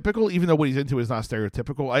stereotypical, even though what he's into is not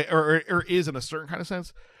stereotypical, or is in a certain kind of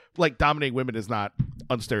sense. Like, dominating women is not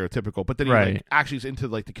unstereotypical, but then he like actually is into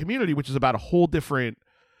like the community, which is about a whole different,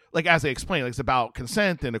 like, as they explain, like, it's about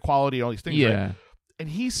consent and equality and all these things. Yeah. Right? And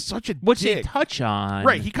he's such a Which dick. they touch on.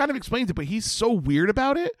 Right. He kind of explains it, but he's so weird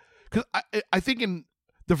about it. Because I think in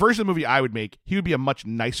the version of the movie I would make, he would be a much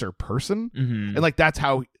nicer person. Mm-hmm. And like, that's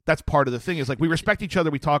part of the thing, is like, we respect each other,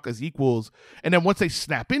 we talk as equals, and then once they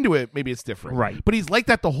snap into it, maybe it's different. Right. But he's like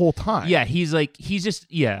that the whole time. Yeah, he's a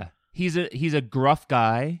gruff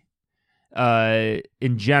guy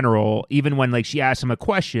in general, even when like she asks him a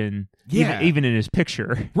question, even in his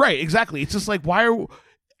picture. Right, exactly. It's just like,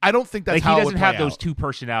 I don't think that's like, how he doesn't have those out. two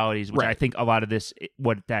personalities, which I think a lot of this,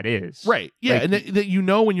 what that is. Right. Yeah, like, and that you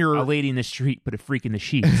know when you're a lady in the street, but a freak in the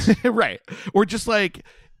sheets. Right. Or just like,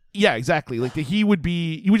 yeah, exactly. Like, you would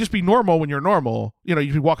just be normal when you're normal. You know,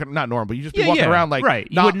 you'd be walking, not normal, but you just be walking around like, right.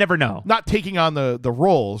 You would never know. Not taking on the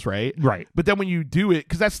roles, right? Right. But then when you do it,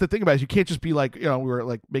 because that's the thing about it, you can't just be like, you know, we were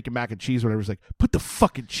like making mac and cheese or whatever. It's like, put the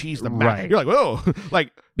fucking cheese in the mac. Right. You're like, whoa.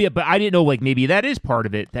 Like, yeah, but I didn't know, like, maybe that is part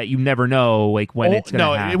of it, that you never know, like, when it's going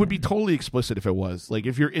to happen. It would be totally explicit if it was. Like,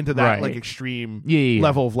 if you're into that, like, extreme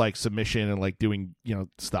level of, like, submission and, like, doing, you know,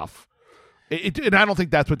 stuff. And I don't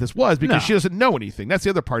think that's what this was, because she doesn't know anything. That's the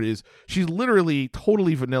other part, is she's literally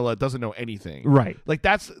totally vanilla, doesn't know anything. Right. Like,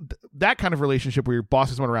 that's that kind of relationship where you're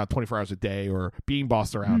bossing someone around 24 hours a day, or being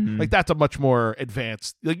bossed around. Mm-hmm. Like, that's a much more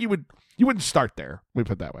advanced. Like, you wouldn't start there. Let me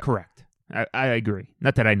put it that way. Correct. I agree.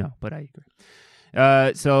 Not that I know, but I agree.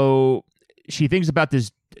 So she thinks about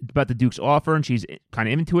the Duke's offer, and she's kind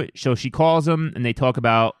of into it. So she calls him, and they talk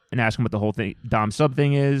about and ask him what the whole thing, Dom sub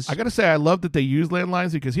thing is. I gotta say, I love that they use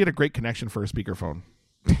landlines, because he had a great connection for a speakerphone.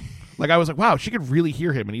 Like, I was like, wow, she could really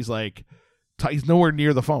hear him, and he's like, he's nowhere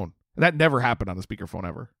near the phone. And that never happened on the speakerphone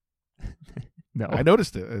ever. No, I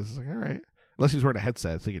noticed it. I was like, all right, unless he's wearing a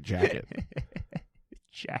headset, it's like a jacket.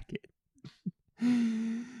 Jacket.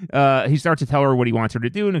 He starts to tell her what he wants her to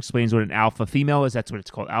do and explains what an alpha female is. That's what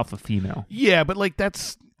it's called, alpha female. Yeah, but like,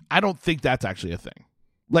 I don't think that's actually a thing.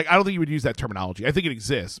 Like, I don't think you would use that terminology. I think it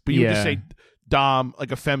exists, but you would just say dom,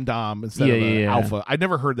 like a femdom instead of an alpha. I'd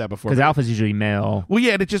never heard that before. Because alpha's usually male. Well,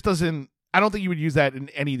 yeah, and it just doesn't. I don't think you would use that in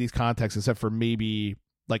any of these contexts, except for maybe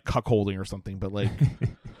like cuckolding or something. But like,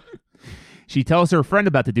 she tells her friend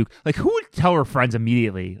about the Duke. Like, who would tell her friends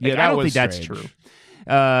immediately? Like, I don't think that's true.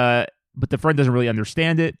 But the friend doesn't really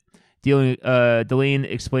understand it. Delane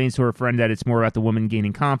explains to her friend that it's more about the woman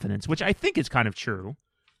gaining confidence, which I think is kind of true.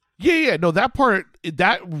 Yeah. No, that part,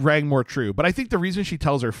 that rang more true. But I think the reason she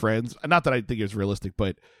tells her friends, not that I think it's realistic,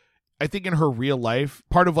 but I think in her real life,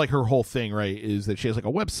 part of like her whole thing, right, is that she has like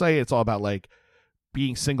a website. It's all about like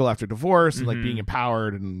being single after divorce and like being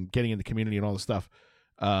empowered and getting in the community and all this stuff.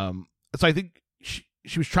 So I think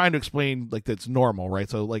she was trying to explain like that's normal, right?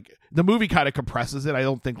 So like the movie kind of compresses it. I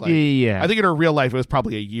don't think like I think in her real life it was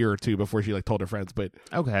probably a year or two before she like told her friends, but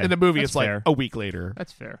in the movie it's fair. Like a week later.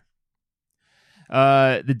 That's fair.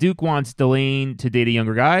 The Duke wants Delane to date a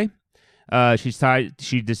younger guy.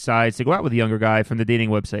 She decides to go out with a younger guy from the dating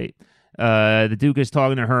website. The Duke is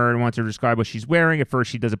talking to her and wants her to describe what she's wearing. At first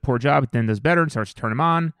she does a poor job, but then does better and starts to turn him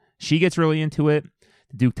on. She gets really into it.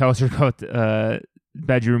 The Duke tells her to go out the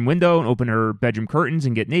bedroom window and open her bedroom curtains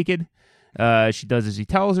and get naked. She does as he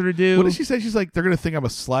tells her to do. What does she say? She's like, they're going to think I'm a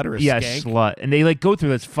slut or a skank? Slut. And they go through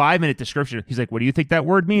this 5-minute description. He's like, what do you think that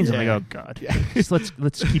word means? I'm like, oh, God. Yeah. Just let's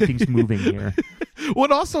keep things moving here. Well,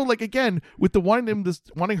 and also, again, with the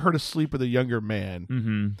wanting her to sleep with a younger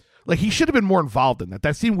man, he should have been more involved in that.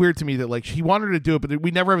 That seemed weird to me that, he wanted her to do it, but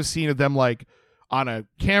we never have a scene of them, on a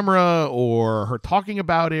camera or her talking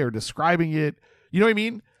about it or describing it. You know what I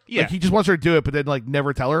mean? Yeah. He just wants her to do it, but then,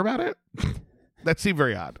 never tell her about it. That seemed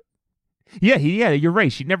very odd. Yeah, you're right.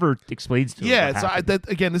 She never explains to her. Yeah, so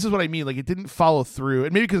again, this is what I mean. It didn't follow through,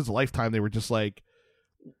 and maybe because it's Lifetime, they were just but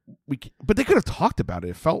they could have talked about it.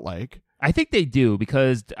 It felt like. I think they do,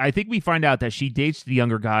 because I think we find out that she dates the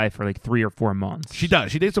younger guy for 3 or 4 months. She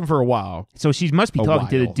does. She dates him for a while. So she must be talking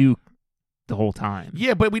to the Duke the whole time.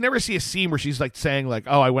 Yeah, but we never see a scene where she's saying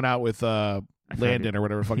oh, I went out with Landon or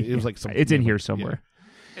whatever. It was something. It's in here somewhere.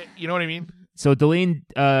 Yeah. You know what I mean? So Delane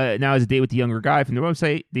now has a date with the younger guy from the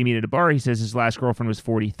website. They meet at a bar. He says his last girlfriend was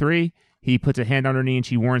 43. He puts a hand on her knee and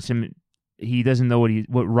she warns him he doesn't know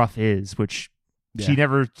what rough is, which she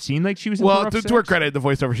never seemed like she was. Well, to her credit, the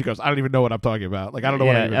voiceover, she goes, "I don't even know what I'm talking about. I don't know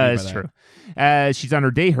what I even mean by that's true. As she's on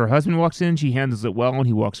her date, her husband walks in. She handles it well and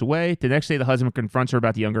he walks away. The next day, the husband confronts her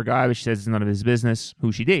about the younger guy, but she says it's none of his business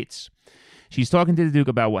who she dates. She's talking to the Duke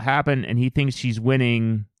about what happened, and he thinks she's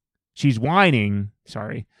whining.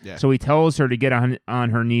 Sorry. Yeah. So he tells her to get on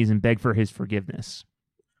her knees and beg for his forgiveness.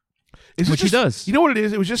 Which she does. You know what it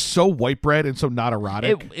is? It was just so white bread and so not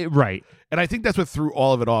erotic. Right. And I think that's what threw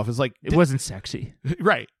all of it off. Is it wasn't sexy.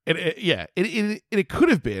 Right. It could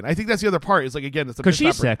have been. I think that's the other part. Is again, it's because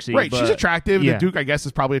she's sexy. Right. She's attractive. Yeah. The Duke, I guess,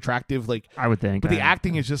 is probably attractive. I would think. But the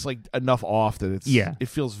acting is just enough off that it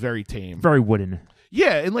feels very tame. Very wooden.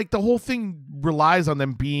 Yeah, and the whole thing relies on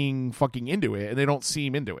them being fucking into it, and they don't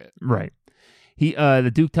seem into it. Right.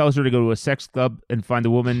 The Duke tells her to go to a sex club and find a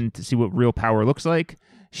woman to see what real power looks like.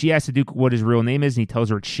 She asks the Duke what his real name is, and he tells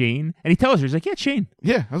her it's Shane. And he tells her, he's like, yeah, it's Shane.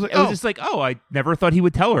 Yeah. I was like, it was just I never thought he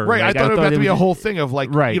would tell her. Right, I thought it was about to be a whole thing of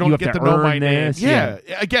right, you don't get to know my name. Yeah.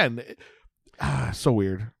 Again, so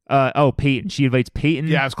weird. Peyton. She invites Peyton.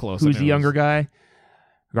 Yeah, I was close. Who's the younger guy.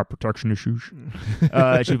 I got protection issues.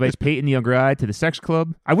 She invites Peyton, the younger guy, to the sex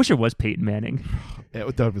club. I wish it was Peyton Manning. Yeah, that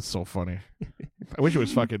would have been so funny. I wish it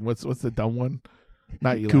was fucking, what's the dumb one?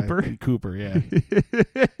 Not Eli. Cooper? Cooper, yeah.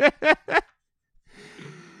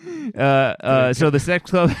 So the sex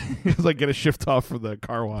club. It's get a shift off from the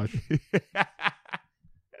car wash.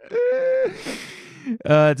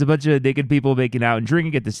 It's a bunch of naked people making out and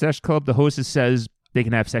drinking at the sex club. The hostess says they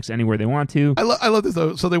can have sex anywhere they want to. I love this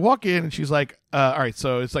though. So they walk in and she's like, all right,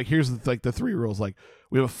 so it's here's the 3 rules.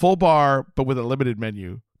 We have a full bar, but with a limited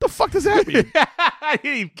menu. The fuck does that mean? I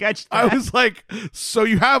didn't even catch that. I was like, so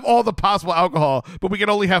you have all the possible alcohol, but we can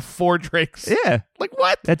only have 4 drinks. Yeah.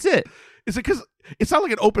 What? That's it. Is it because it's not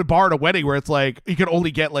like an open bar at a wedding where it's you can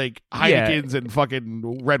only get Heinekens and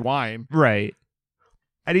fucking red wine. Right.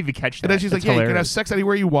 I didn't even catch that. And then she's That's hilarious. hilarious. You can have sex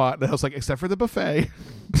anywhere you want. And I was like, except for the buffet.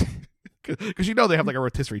 Because they have a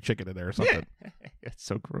rotisserie chicken in there or something. It's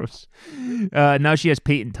so gross. Now she has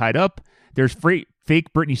Peyton tied up. There's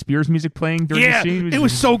fake Britney Spears music playing during the scene. It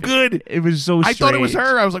was so good. It was so strange. I thought it was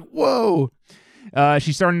her. I was like, whoa.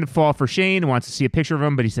 She's starting to fall for Shane and wants to see a picture of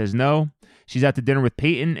him, but he says no. She's at the dinner with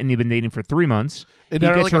Peyton, and they've been dating for 3 months. And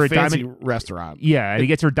they're a fancy restaurant. Yeah, and he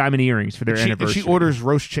gets her diamond earrings for their anniversary. She orders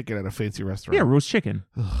roast chicken at a fancy restaurant. Yeah, roast chicken.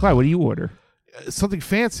 Why? What do you order? Something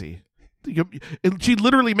fancy. She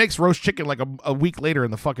literally makes roast chicken a week later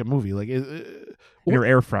in the fucking movie. In her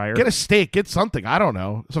air fryer. Get a steak. Get something. I don't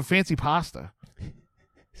know. Some fancy pasta.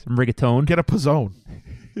 Some rigatone. Get a pizzone.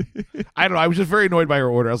 I don't know. I was just very annoyed by her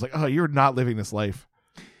order. I was like, oh, you're not living this life.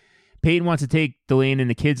 Peyton wants to take Delane and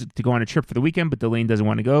the kids to go on a trip for the weekend, but Delane doesn't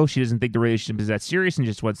want to go. She doesn't think the relationship is that serious and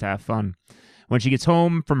just wants to have fun. When she gets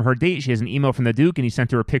home from her date, she has an email from the Duke, and he sent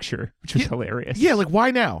her a picture, which was hilarious. Yeah, why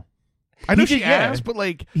now? I know she asked, but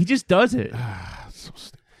he just does it. So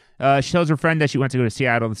stupid. She tells her friend that she wants to go to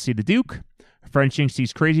Seattle to see the Duke. Her friend thinks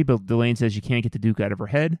she's crazy, but Delane says she can't get the Duke out of her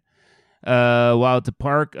head. While at the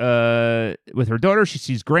park with her daughter, she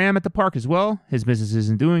sees Graham at the park as well. His business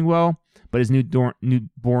isn't doing well, but his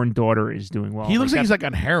newborn daughter is doing well. He looks like he's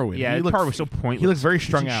on heroin. Yeah, the part was so pointless. He looks very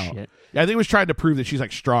strung out. Shit. Yeah, I think he was trying to prove that she's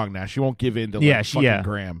strong now. She won't give in to fucking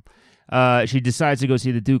Graham. She decides to go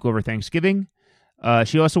see the Duke over Thanksgiving.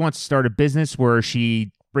 She also wants to start a business where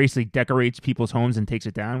she basically decorates people's homes and takes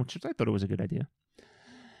it down, which I thought it was a good idea.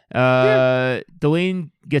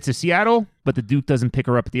 Delane gets to Seattle, but the Duke doesn't pick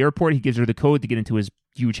her up at the airport. He gives her the code to get into his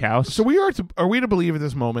huge house. So are we to believe at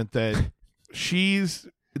this moment that she's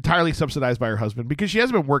entirely subsidized by her husband because she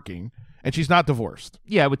hasn't been working and she's not divorced.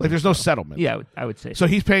 Yeah, like there's no settlement. Yeah, I would say so.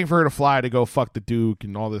 He's paying for her to fly to go fuck the Duke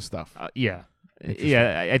and all this stuff. Yeah.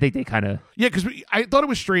 I think they kind of... Yeah, because I thought it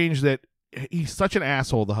was strange that he's such an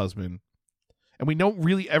asshole, the husband, and we don't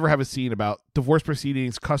really ever have a scene about divorce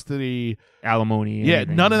proceedings, custody, alimony. Yeah,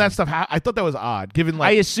 none of that stuff. I thought that was odd, given like...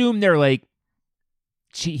 I assume they're like,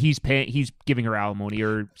 he's giving her alimony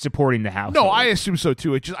or supporting the house. No, I assume so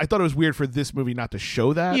too. I thought it was weird for this movie not to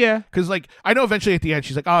show that. Yeah, because like I know eventually at the end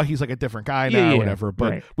she's like, oh, he's like a different guy now, or whatever.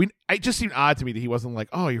 But it just seemed odd to me that he wasn't like,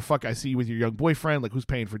 oh, you're I see you with your young boyfriend. Like, who's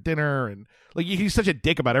paying for dinner? And like he's such a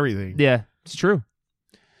dick about everything. Yeah, it's true.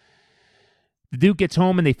 The Duke gets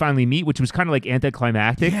home and they finally meet, which was kind of like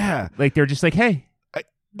anticlimactic. Yeah, like they're just like, hey.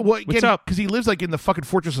 Well, what's up? Because he lives like in the fucking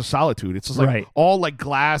Fortress of Solitude. It's just like all like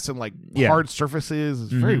glass and like hard surfaces.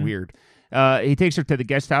 It's very weird. He takes her to the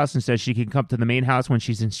guest house and says she can come to the main house when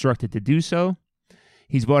she's instructed to do so.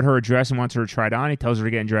 He's bought her a dress and wants her to try it on. He tells her to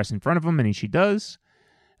get dressed in front of him, and she does.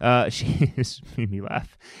 This made me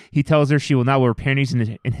laugh. He tells her she will not wear panties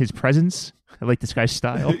in his presence. I like this guy's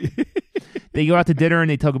style. They go out to dinner and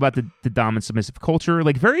they talk about the dom and submissive culture,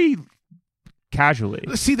 like very casually.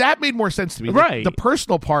 See, that made more sense to me. Right. The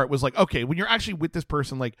personal part was like, okay, when you're actually with this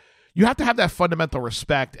person, like you have to have that fundamental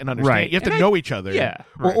respect and understand. Right. You have to know each other. Yeah.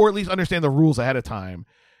 Or at least understand the rules ahead of time.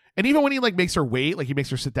 And even when he like makes her wait, like he makes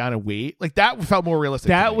her sit down and wait, like that felt more realistic.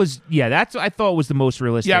 That's what I thought was the most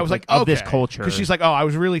realistic. Yeah, I was like of okay. this culture. Because she's like, oh, I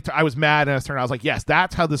was mad, and I was like, yes,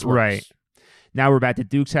 that's how this works. Right. Now we're back to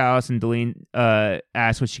Duke's house, and Delaney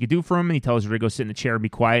asks what she could do for him, and he tells her to go sit in a chair and be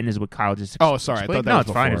quiet, and this is what Kyle just explained. Oh, sorry. I thought that no, was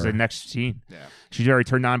it's fine. before. It's the next scene. Yeah. She's already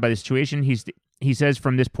turned on by the situation. He says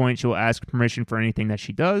from this point she will ask permission for anything that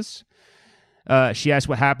she does. She asks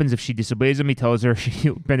what happens if she disobeys him. He tells her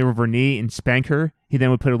she'll bend over her knee and spank her. He then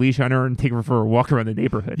would put a leash on her and take her for a walk around the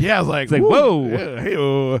neighborhood. Yeah, I was like, whoa. Yeah,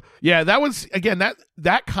 hey-oh. Yeah, that was, again,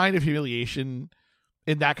 that kind of humiliation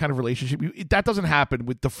in that kind of relationship, that doesn't happen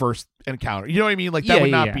with the first encounter. You know what I mean? Like, that would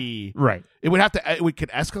not be... Right. It could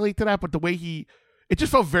escalate to that, but the way it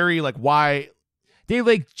just felt very, like, why... They,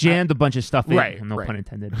 like, jammed a bunch of stuff in. Right. No pun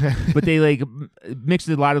intended. But they, like, mixed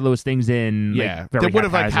a lot of those things in. Yeah. Like, that would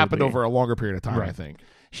have, like, happened over a longer period of time, right. I think.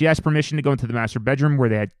 She asked permission to go into the master bedroom where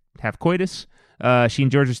they have coitus. She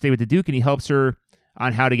and Georgia stay with the Duke, and he helps her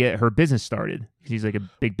on how to get her business started. He's like a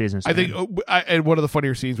big business man. I think and one of the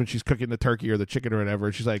funnier scenes when she's cooking the turkey or the chicken or whatever,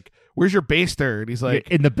 she's like, where's your baster? And he's like...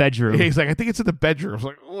 in the bedroom. He's like, I think it's in the bedroom. I was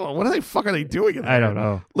like, oh, what the fuck are they doing in there? I don't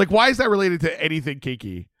know. Like, why is that related to anything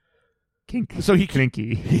kinky? So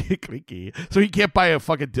Kinky. So he can't buy a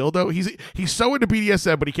fucking dildo. He's so into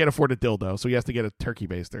BDSM, but he can't afford a dildo, so he has to get a turkey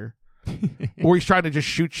baster. Or he's trying to just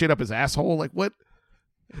shoot shit up his asshole. Like what?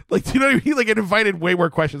 Like, do you know what I mean? Like, it invited way more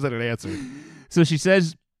questions than it answered. So she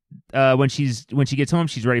says when she gets home,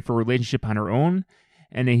 she's ready for a relationship on her own.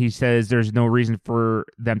 And then he says there's no reason for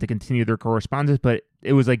them to continue their correspondence, but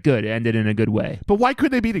it was like good. It ended in a good way. But why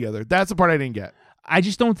couldn't they be together? That's the part I didn't get. I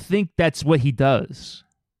just don't think that's what he does.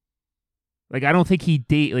 Like, I don't think he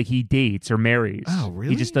dates or marries. Oh,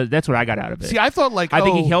 really? He just does. That's what I got out of it. See, I thought like I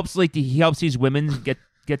think he helps these women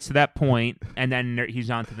gets to that point, and then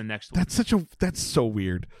he's on to the next one. That's so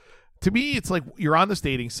weird. To me, it's like you're on this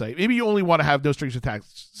dating site. Maybe you only want to have no strings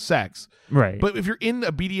attached sex, right? But if you're in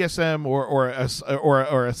a BDSM or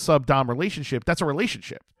a sub dom relationship, that's a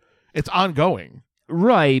relationship. It's ongoing.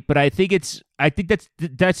 Right, but I think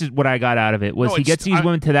that's just what I got out of it was he gets these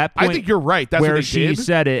women to that point. I think you're right. That's where what she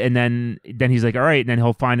said it, and then he's like, all right, and then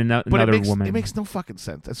he'll find another woman. It makes no fucking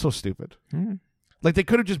sense. That's so stupid. Mm. Like they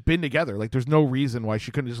could have just been together. Like there's no reason why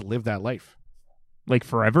she couldn't just live that life. Like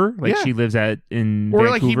forever. Like she lives in or Vancouver?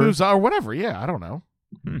 Like he moves on or whatever. Yeah, I don't know.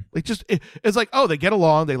 Like just it's like they get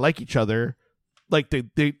along. They like each other. Like they're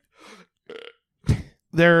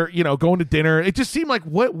going to dinner. It just seemed like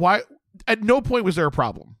why. At no point was there a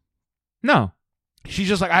problem. No. She's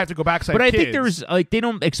just like, I have to go back. But I think there was, like, they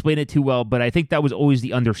don't explain it too well, but I think that was always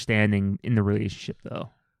the understanding in the relationship, though.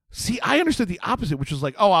 See, I understood the opposite, which was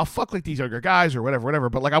like, oh, I'll fuck like these younger guys or whatever.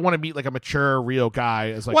 But like, I want to meet like a mature, real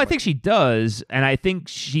guy. As like, well, I think she does, and I think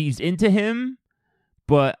she's into him,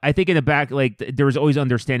 but I think in the back, like, there was always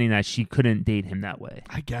understanding that she couldn't date him that way.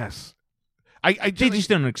 I guess. They just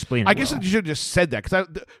didn't explain it. I guess you should have just said that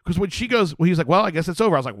because when she goes, he was like, "Well, I guess it's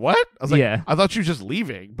over." I was like, "What?" I was like, yeah. I thought she was just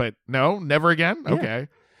leaving, but no, never again. Yeah. Okay.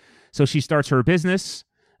 So she starts her business.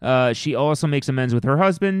 She also makes amends with her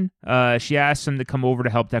husband. She asks him to come over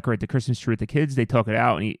to help decorate the Christmas tree with the kids. They talk it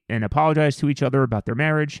out and apologize to each other about their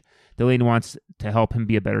marriage. Delaney wants to help him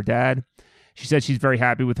be a better dad. She said she's very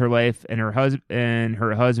happy with her life, and her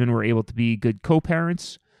husband were able to be good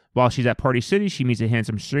co-parents. While she's at Party City, she meets a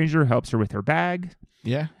handsome stranger who helps her with her bag.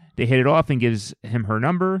 Yeah. They hit it off and gives him her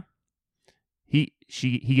number.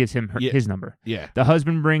 he gives him his number. Yeah. The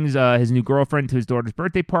husband brings his new girlfriend to his daughter's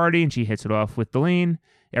birthday party, and she hits it off with Delaney.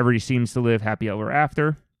 Everybody seems to live happy ever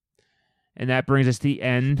after. And that brings us to the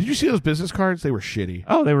end. Did you see those business cards? They were shitty.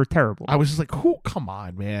 Oh, they were terrible. I was just like, "Oh, come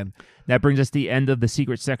on, man." That brings us to the end of the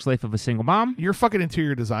secret sex life of a single mom. You're a fucking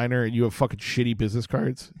interior designer, and you have fucking shitty business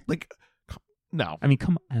cards. Like, no. I mean,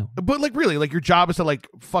 come on. But like, really, like your job is to like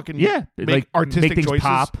fucking make like artistic make things choices.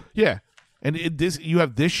 pop. Yeah, and you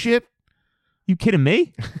have this shit. You kidding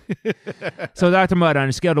me? So, Dr. Mudd, on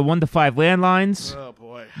a scale of 1 to 5 landlines, oh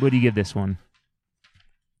boy, what do you give this one?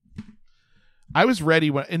 I was ready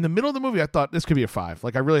when in the middle of the movie. I thought this could be a 5.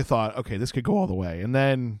 Like I really thought, okay, this could go all the way, and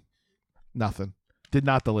then nothing. Did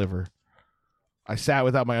not deliver. I sat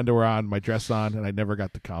without my underwear on, my dress on, and I never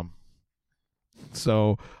got to come.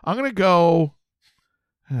 So I'm gonna go.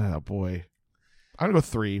 Oh boy, I'm gonna go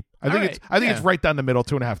 3. I think it's right down the middle,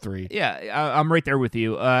 2.5, 3. Yeah, I'm right there with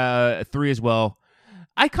you. 3 as well.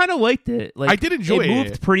 I kind of liked it. Like I did enjoy it. It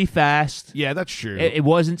moved pretty fast. Yeah, that's true. It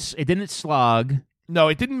wasn't. It didn't slog. No,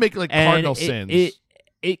 it didn't make like cardinal sins.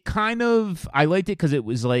 It kind of. I liked it because it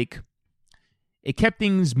was like. It kept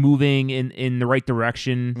things moving in the right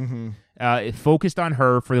direction. Mm-hmm. It focused on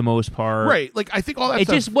her for the most part. Right. Like I think all that. It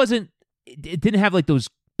stuff, just wasn't. It didn't have like those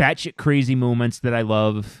batshit crazy moments that I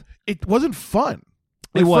love. It wasn't fun.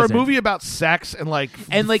 Like, for a movie about sex and like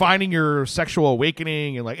like finding your sexual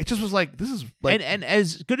awakening and like it just was like this is like and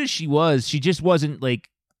as good as she just wasn't like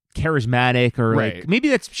charismatic or like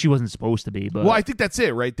maybe she wasn't supposed to be. But well, I think that's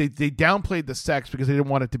it, right? They downplayed the sex because they didn't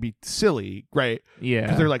want it to be silly, right? Yeah,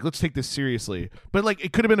 because they're like, let's take this seriously. But like,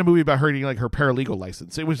 it could have been a movie about her getting like her paralegal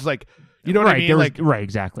license. It was like, you know what I mean? Like, right,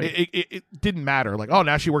 exactly. It didn't matter. Like, oh,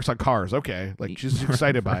 now she works on cars. Okay, like she's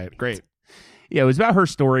excited by it. Great. Yeah, it was about her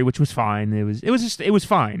story, which was fine. It was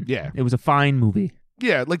fine. Yeah, it was a fine movie.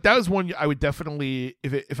 Yeah, like that was one I would definitely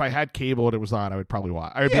if I had cable and it was on, I would probably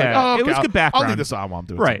watch. I would be like, okay, it was good background. I'll leave this on while I'm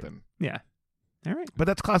doing something. Yeah. All right. But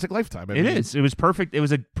that's classic Lifetime. It is. It was perfect. It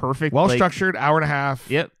was a perfect, well structured hour and a half.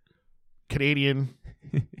 Yep. Canadian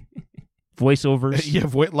voiceovers. Yeah,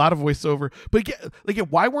 a lot of voiceover. But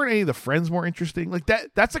why weren't any of the friends more interesting? Like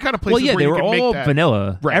that's the kind of place. Well, yeah, where they were all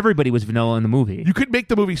vanilla. Right. Everybody was vanilla in the movie. You could make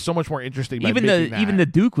the movie so much more interesting. Even the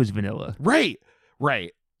Duke was vanilla. Right.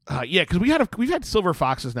 Yeah, because we've had silver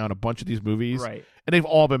foxes now in a bunch of these movies, right? And they've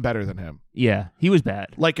all been better than him. Yeah, he was bad.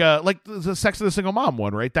 Like the Sex of the Single Mom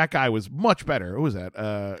one, right? That guy was much better. What was that?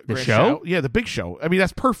 The Show? Yeah, The Big Show. I mean,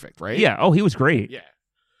 that's perfect, right? Yeah. Oh, he was great. Yeah.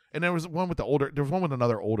 And there was one with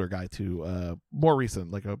another older guy too, more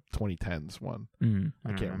recent, like a 2010s one. I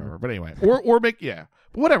can't remember, but anyway, or make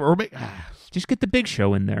whatever, or make just get the Big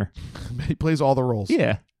Show in there. He plays all the roles.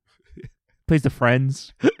 Yeah. Plays the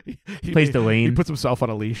friends. He plays Delaney. He puts himself on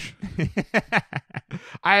a leash.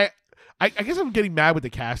 I guess I'm getting mad with the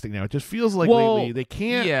casting now. It just feels like lately they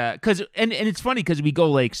can't. Yeah, because and it's funny because we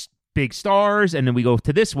go like big stars, and then we go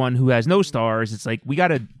to this one who has no stars. It's like we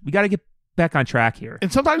gotta get back on track here.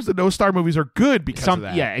 And sometimes the no star movies are good because of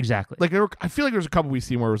that. Yeah, exactly. Like I feel like there's a couple we've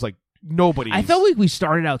seen where it was like nobody. I felt like we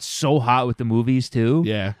started out so hot with the movies too.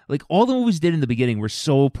 Yeah, like all the movies did in the beginning were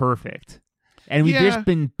so perfect. And we've just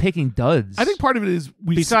been picking duds. I think part of it is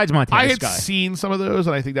besides Montana I had Sky. Seen some of those,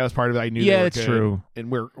 and I think that was part of it. I knew. Yeah, they were that's good. true. And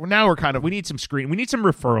we're kind of we need some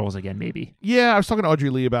referrals again, maybe. Yeah, I was talking to Audrey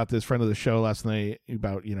Lee about this, friend of the show, last night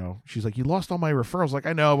about she's like, you lost all my referrals. Like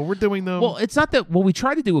I know, but we're doing them. Well, it's not that. Well, we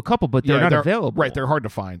tried to do a couple, but they're not available. Right, they're hard to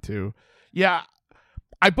find too. Yeah.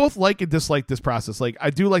 I both like and dislike this process. Like,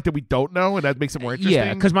 I do like that we don't know, and that makes it more interesting.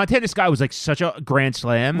 Yeah, because Montana Sky was like such a grand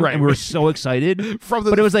slam, right? And we were so excited.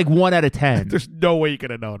 But it was like 1 out of 10. There's no way you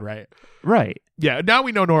could have known, right? Right. Yeah. Now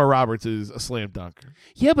we know Nora Roberts is a slam dunk.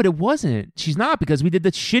 Yeah, but it wasn't. She's not because we did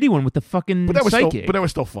the shitty one with the fucking psychic. But that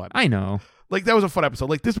was still fun. I know. Like that was a fun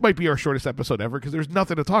episode. Like this might be our shortest episode ever because there's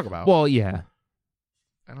nothing to talk about. Well, yeah.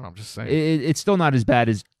 I don't know. I'm just saying. It's still not as bad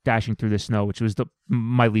as Dashing Through the Snow, which was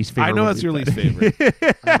my least favorite. I know that's your least favorite.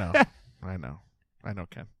 I know,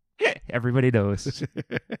 Ken. Everybody knows.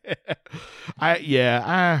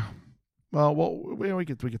 Well, we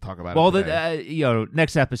could talk about it. Well,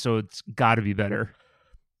 next episode's got to be better.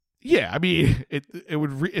 Yeah, I mean, it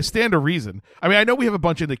would stand to reason. I mean, I know we have a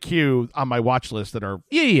bunch in the queue on my watch list that are.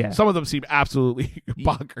 Yeah. Some of them seem absolutely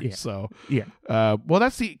bonkers. Yeah. So yeah. Well,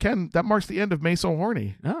 Ken. That marks the end of May So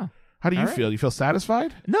Horny. Oh. How do you feel? You feel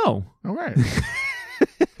satisfied? No. All right.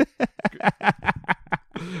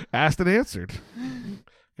 Asked and answered.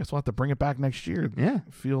 Guess we'll have to bring it back next year. Yeah.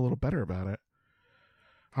 Feel a little better about it.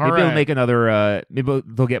 Maybe they'll make another. Maybe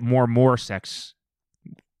they'll get more sex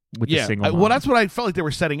with the single mom. Well, that's what I felt like they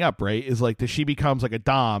were setting up. Right? Is like she becomes like a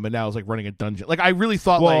dom, and now is like running a dungeon. Like I really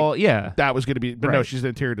thought. That was going to be. But no, she's an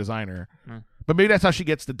interior designer. But maybe that's how she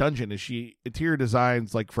gets the dungeon. Is she interior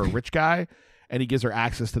designs like for a rich guy, and he gives her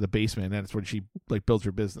access to the basement, and that's when she like builds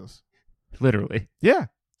her business. Literally. Yeah.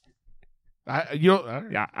 I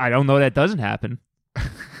don't know that doesn't happen.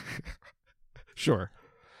 Sure.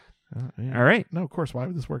 Yeah. All right. No, of course. Why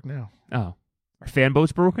would this work now? Oh, are fan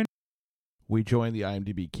boats broken? We joined the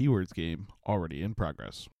IMDb keywords game, already in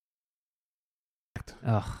progress.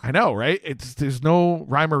 Ugh. I know, right? There's no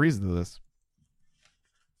rhyme or reason to this.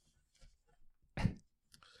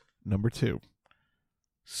 Number 2,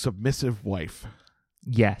 submissive wife.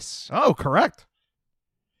 Yes. Oh, correct.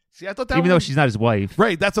 See, I thought that even though she's not his wife,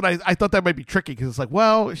 right? That's what I thought that might be tricky because it's like,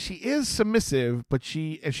 well, she is submissive, but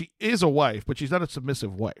she is a wife, but she's not a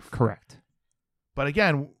submissive wife. Correct. But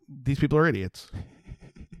again, these people are idiots.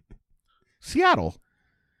 Seattle.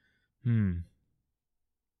 No.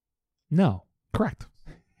 Correct.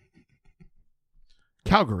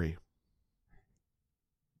 Calgary.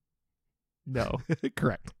 No.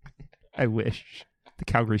 Correct. I wish. The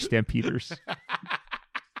Calgary Stampeders.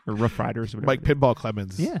 Or Rough Riders. Or whatever. Mike Pinball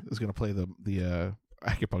Clemens is going to play the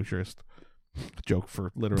acupuncturist. Joke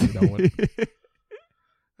for literally no one.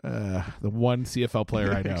 The one CFL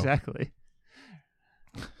player I know. Exactly.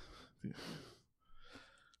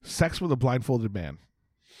 Sex with a blindfolded man.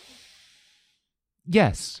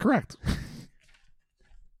 Yes. Correct.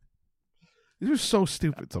 These are so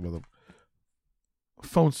stupid, some of them.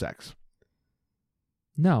 Phone sex.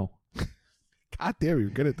 No. God damn, you're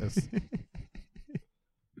good at this.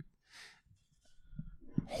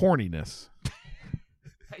 Horniness.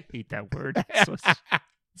 I hate that word.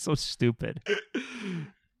 So stupid.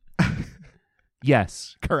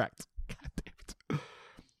 Yes. Correct. God damn it.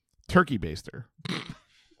 Turkey baster.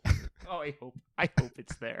 Oh, I hope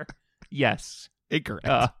it's there. Yes. Incorrect.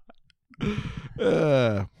 All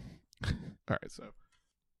right, so.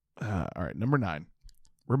 All right, number 9.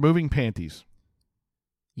 Removing panties.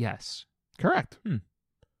 Yes. Correct.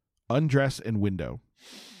 Undress and window.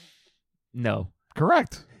 No.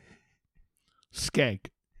 Correct. Skank.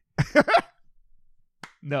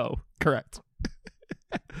 No. Correct.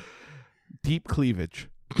 Deep cleavage.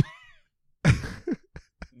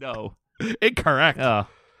 No. Incorrect.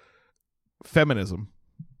 Feminism.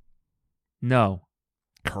 No.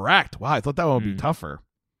 Correct. Wow, I thought that one would be tougher.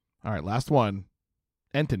 All right, last one.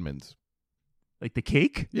 Entenmann's. Like the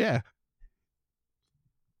cake? Yeah.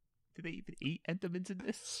 Do they even eat Entenmann's in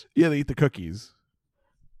this? Yeah, they eat the cookies.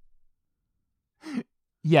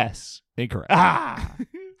 Yes. Incorrect. All right.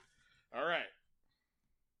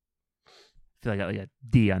 I feel like I got like a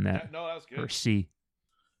D on that. No, that was good. Or C.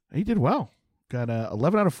 He did well. Got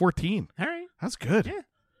 11 out of 14. All right. That's good. Yeah.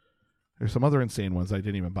 There's some other insane ones I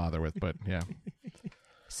didn't even bother with, but yeah.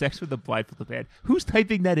 Sex with a blindfolded man. Who's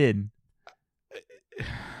typing that in?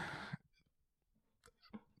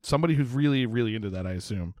 Somebody who's really, really into that, I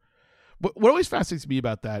assume. What always fascinates me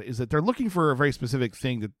about that is that they're looking for a very specific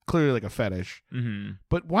thing that clearly like a fetish. Mm-hmm.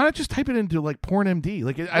 But why not just type it into like porn MD?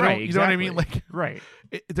 Like I don't, you know what I mean? Like right.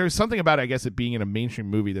 There's something about it, I guess, it being in a mainstream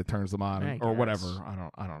movie that turns them on or whatever. I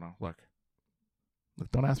don't know. Look,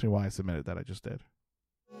 don't ask me why I submitted that. I just did.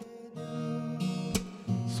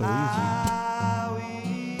 So easy.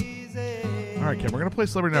 All right, Kim, we're gonna play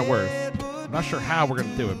Celebrity Net Worth. I'm not sure how we're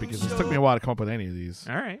gonna do it because it took me a while to come up with any of these.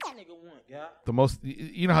 All right. The most,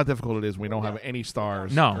 you know how difficult it is when we don't have any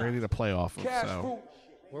stars or anything to play off of. So,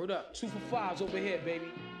 word up, 2 for 5s over here, baby.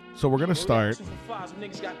 So we're gonna start. 2 for 5s,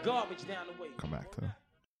 niggas got garbage down the way. Come back to.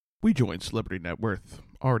 We joined Celebrity Net Worth,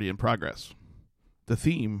 already in progress. The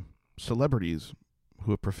theme: celebrities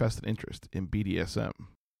who have professed an interest in BDSM.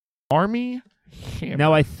 Army Hammer.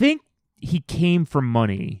 Now I think he came from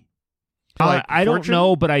money. Like I don't Fortune?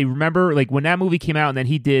 know, but I remember like when that movie came out, and then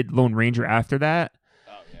he did Lone Ranger after that.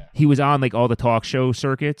 He was on like all the talk show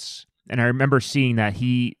circuits, and I remember seeing that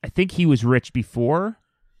I think he was rich before,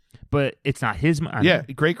 but it's not his money. Yeah,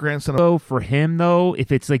 great grandson. So for him though,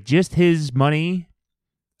 if it's like just his money,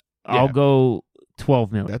 I'll go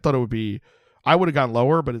 12 million. I thought it would be. I would have gone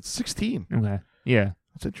lower, but it's 16. Okay, yeah,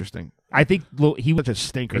 that's interesting. I think he was such a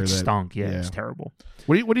stinker. It stunk. Yeah, it's terrible.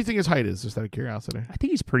 What do you think his height is? Just out of curiosity. I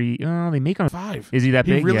think he's pretty. They make him 5. Is he that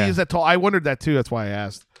big? He really is that tall. I wondered that too. That's why I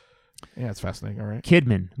asked. Yeah, it's fascinating. All right.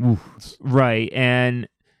 Kidman. Oof. Right. And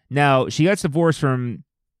now she got divorced from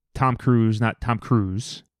Tom Cruise, not Tom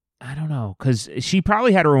Cruise. I don't know, because she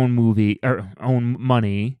probably had her own movie, or own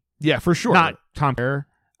money. Yeah, for sure. Not Tom Cruise.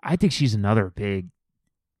 I think she's another big.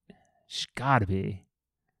 She's got to be.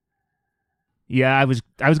 Yeah, I was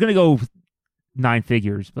going to go 9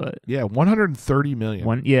 figures, but. Yeah, 130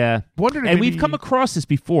 million. Yeah. And we've come across this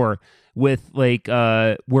before with like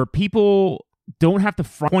where people don't have to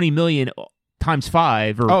front 20 million times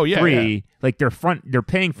 5 or 3 Like they're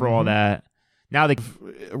paying for all that. Now they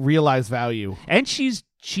realize value. And she's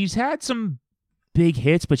had some big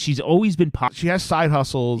hits, but she's always been popular. She has side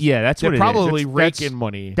hustles. Yeah, that's what it is. Probably raking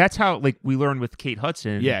money. That's how like we learned with Kate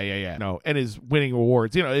Hudson. Yeah. No, and is winning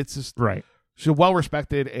awards. It's just right. She's a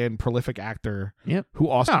well-respected and prolific actor. Yep. Who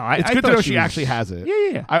also it's good to know she actually has it.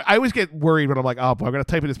 Yeah. I always get worried when I'm like, oh, I'm going to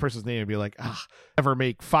type in this person's name and be like, never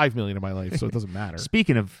make $5 million in my life, so it doesn't matter.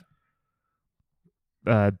 Speaking of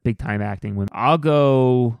big time acting women, I'll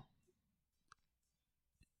go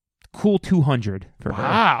cool 200 for her.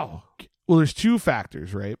 Wow. Well, there's two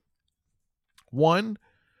factors, right? One,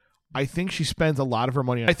 I think she spends a lot of her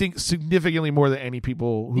money. I think significantly more than any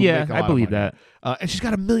people who make a lot I believe of money. that. And she's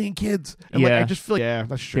got 1 million kids. And I just feel like,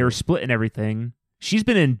 that's true. They were splitting everything. She's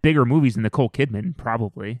been in bigger movies than Nicole Kidman,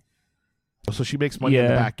 probably. So she makes money in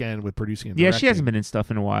the back end with producing and directing. Yeah, she hasn't been in stuff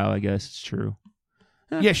in a while, I guess. It's true.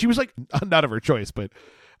 Yeah, she was like, not of her choice, but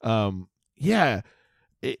because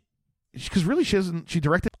really she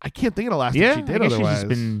directed, I can't think of the last thing she did I guess otherwise. She's just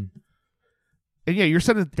been and you're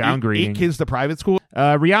sending downgrading 8 kids to private school.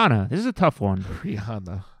 Rihanna, this is a tough one.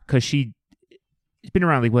 Rihanna. Because she's been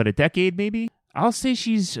around like, what, a decade maybe? I'll say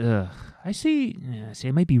she's, I say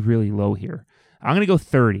it might be really low here. I'm going to go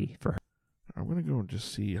 30 for her. I'm going to go and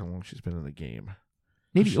just see how long she's been in the game.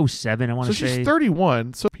 Maybe 07, I want to say. So she's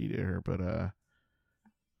 31, so repeat her, but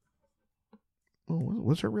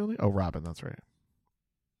what's her real name? Oh, Robin, that's right.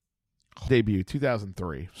 Debut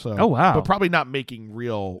 2003. So oh wow, but probably not making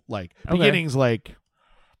real beginnings like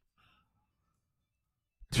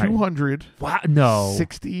 200. Wow, no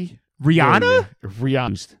 60. Rihanna.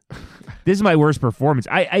 Rihanna. This is my worst performance.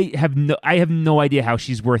 I have no idea how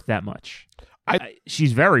she's worth that much.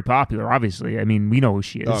 She's very popular, obviously. I mean, we know who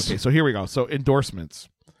she is. Okay, so here we go. So endorsements,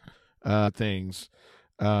 things.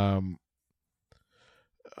 Oh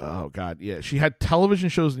God, yeah. She had television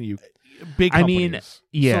shows in the UK. Big companies. I mean,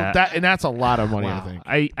 yeah. So that's a lot of money, wow.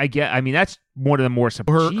 I think. I get. I mean, that's one of the more.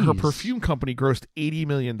 Her perfume company grossed $80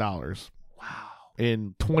 million. Wow.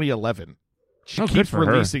 In 2011. She keeps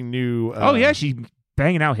releasing new. She's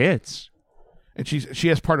banging out hits. And she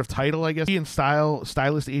has part of Tidal, I guess, and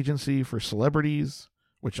stylist agency for celebrities,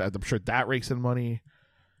 which I'm sure that rakes in money.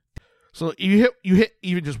 So you hit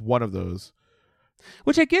even just one of those.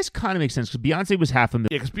 Which I guess kind of makes sense because Beyonce was $500,000.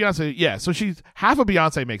 Yeah, because Beyonce, so she's half of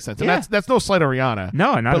Beyonce makes sense, and that's no slight on Rihanna.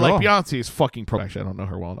 No, not but at all. But Beyonce is fucking pro. Actually, I don't know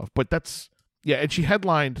her well enough, but that's and she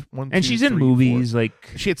headlined one. And she's in movies 4.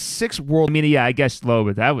 like she had 6 world. I mean, I guess low,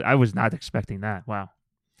 but I was not expecting that. Wow.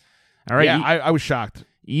 All right, yeah, I was shocked.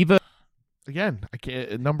 Eva, again, I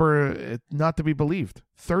can't number not to be believed.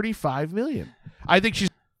 35 million. I think she's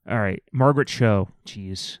all right. Margaret Cho.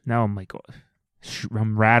 Jeez, now I'm like,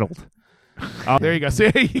 I'm rattled. There you go. See,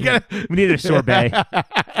 you got we need a sorbet.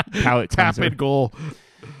 Palate tap cleanser. in goal.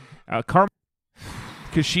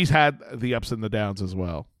 Because she's had the ups and the downs as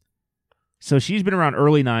well. So she's been around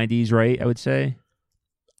early 90s, right? I would say.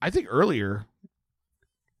 I think earlier.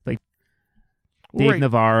 Like Dave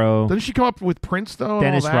Navarro. Doesn't she come up with Prince though?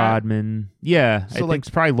 Dennis Rodman. Yeah, so I think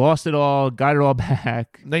she's probably lost it all, got it all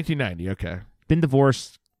back. 1990. Okay. Been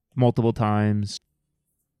divorced multiple times.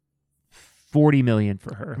 40 million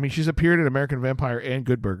for her. I mean, she's appeared in American Vampire and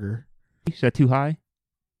Good Burger. Is that too high?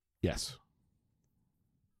 Yes.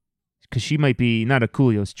 Because she might be not a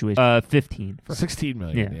Coolio situation. 15. For 16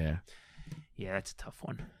 million. Yeah. Yeah, that's a tough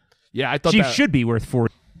one. Yeah, I thought she should be worth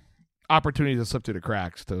 40. Opportunities to slip through the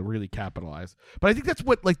cracks to really capitalize. But I think that's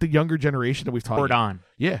what the younger generation that we've talked about. On.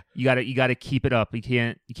 Yeah. You got to keep it up. You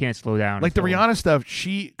can't slow down. Like the Rihanna stuff,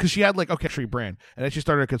 because she had street brand, and then she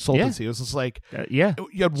started a consultancy. It was just you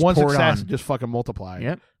had one success and just fucking multiply.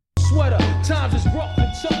 Yep. Sweater, times is rough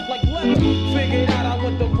and tough like leather. Figured out I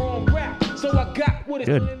went the wrong rap, so I got what it's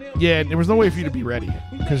good. Yeah, there was no way for you to be ready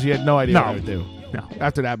because you had no idea what I would do. No.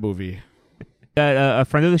 After that movie. A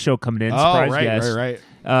friend of the show coming in. Surprise guest. Right.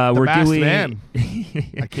 We're doing. Man.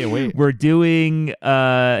 I can't wait. We're doing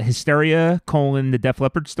Hysteria: The Def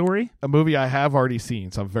Leppard story. A movie I have already seen,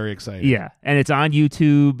 so I'm very excited. Yeah, and it's on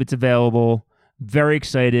YouTube. It's available. Very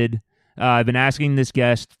excited. I've been asking this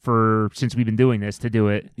guest since we've been doing this to do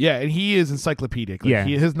it. Yeah, and he is encyclopedic.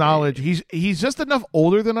 His knowledge. He's just enough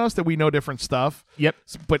older than us that we know different stuff. Yep.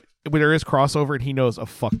 But there is crossover, and he knows a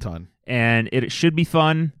fuck ton. And it should be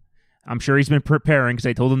fun. I'm sure he's been preparing because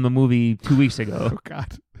I told him the movie 2 weeks ago. Oh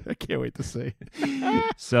God, I can't wait to see.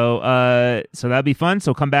 So that'd be fun.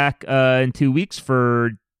 So come back in 2 weeks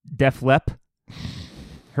for Def Lep,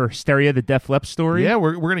 her Hysteria, the Def Lep story. Yeah,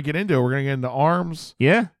 we're gonna get into it. We're gonna get into arms.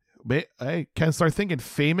 Yeah. Hey, can start thinking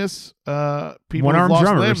famous people with one-armed lost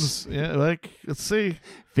drummers. limbs. Yeah, let's see.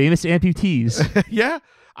 Famous amputees. Yeah,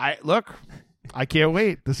 I can't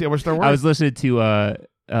wait to see how much they're worth. I was listening to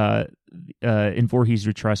In Voorhees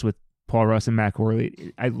We Trust with Paul Russ and Matt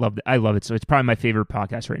Corley. I loved it. I love it. So it's probably my favorite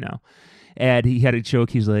podcast right now. And he had a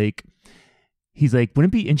joke. He's like, wouldn't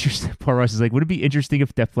it be interesting? Paul Russ is like, would it be interesting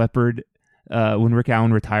if Def Leppard, when Rick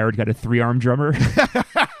Allen retired, got a 3-arm drummer?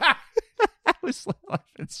 I was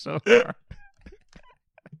laughing so hard.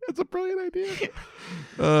 That's a brilliant idea.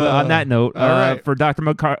 On that note, all right. for Dr.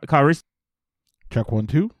 McCarris. Check 1,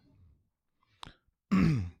 2.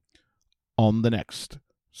 On the next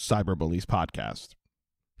Cyberbullies podcast,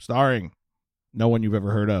 starring no one you've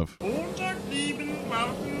ever heard of.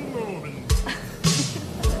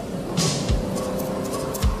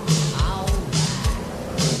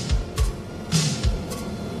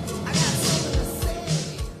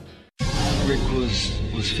 Rick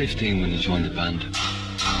was 15 when he joined the band.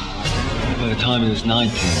 By the time he was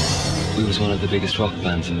 19, we was one of the biggest rock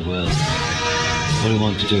bands in the world. All he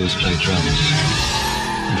wanted to do was play drums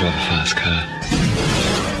and drive a fast car.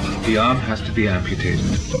 The arm has to be amputated.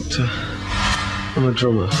 Doctor, I'm a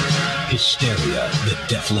drummer. Hysteria, the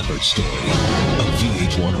Def Leppard story. A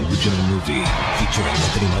VH1 original movie featuring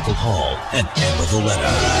Anthony Michael Hall and Emma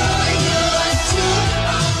Valletta.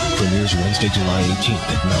 Premieres Wednesday, July 18th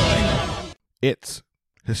at 9. It's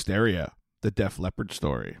Hysteria, the Def Leppard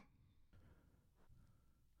story.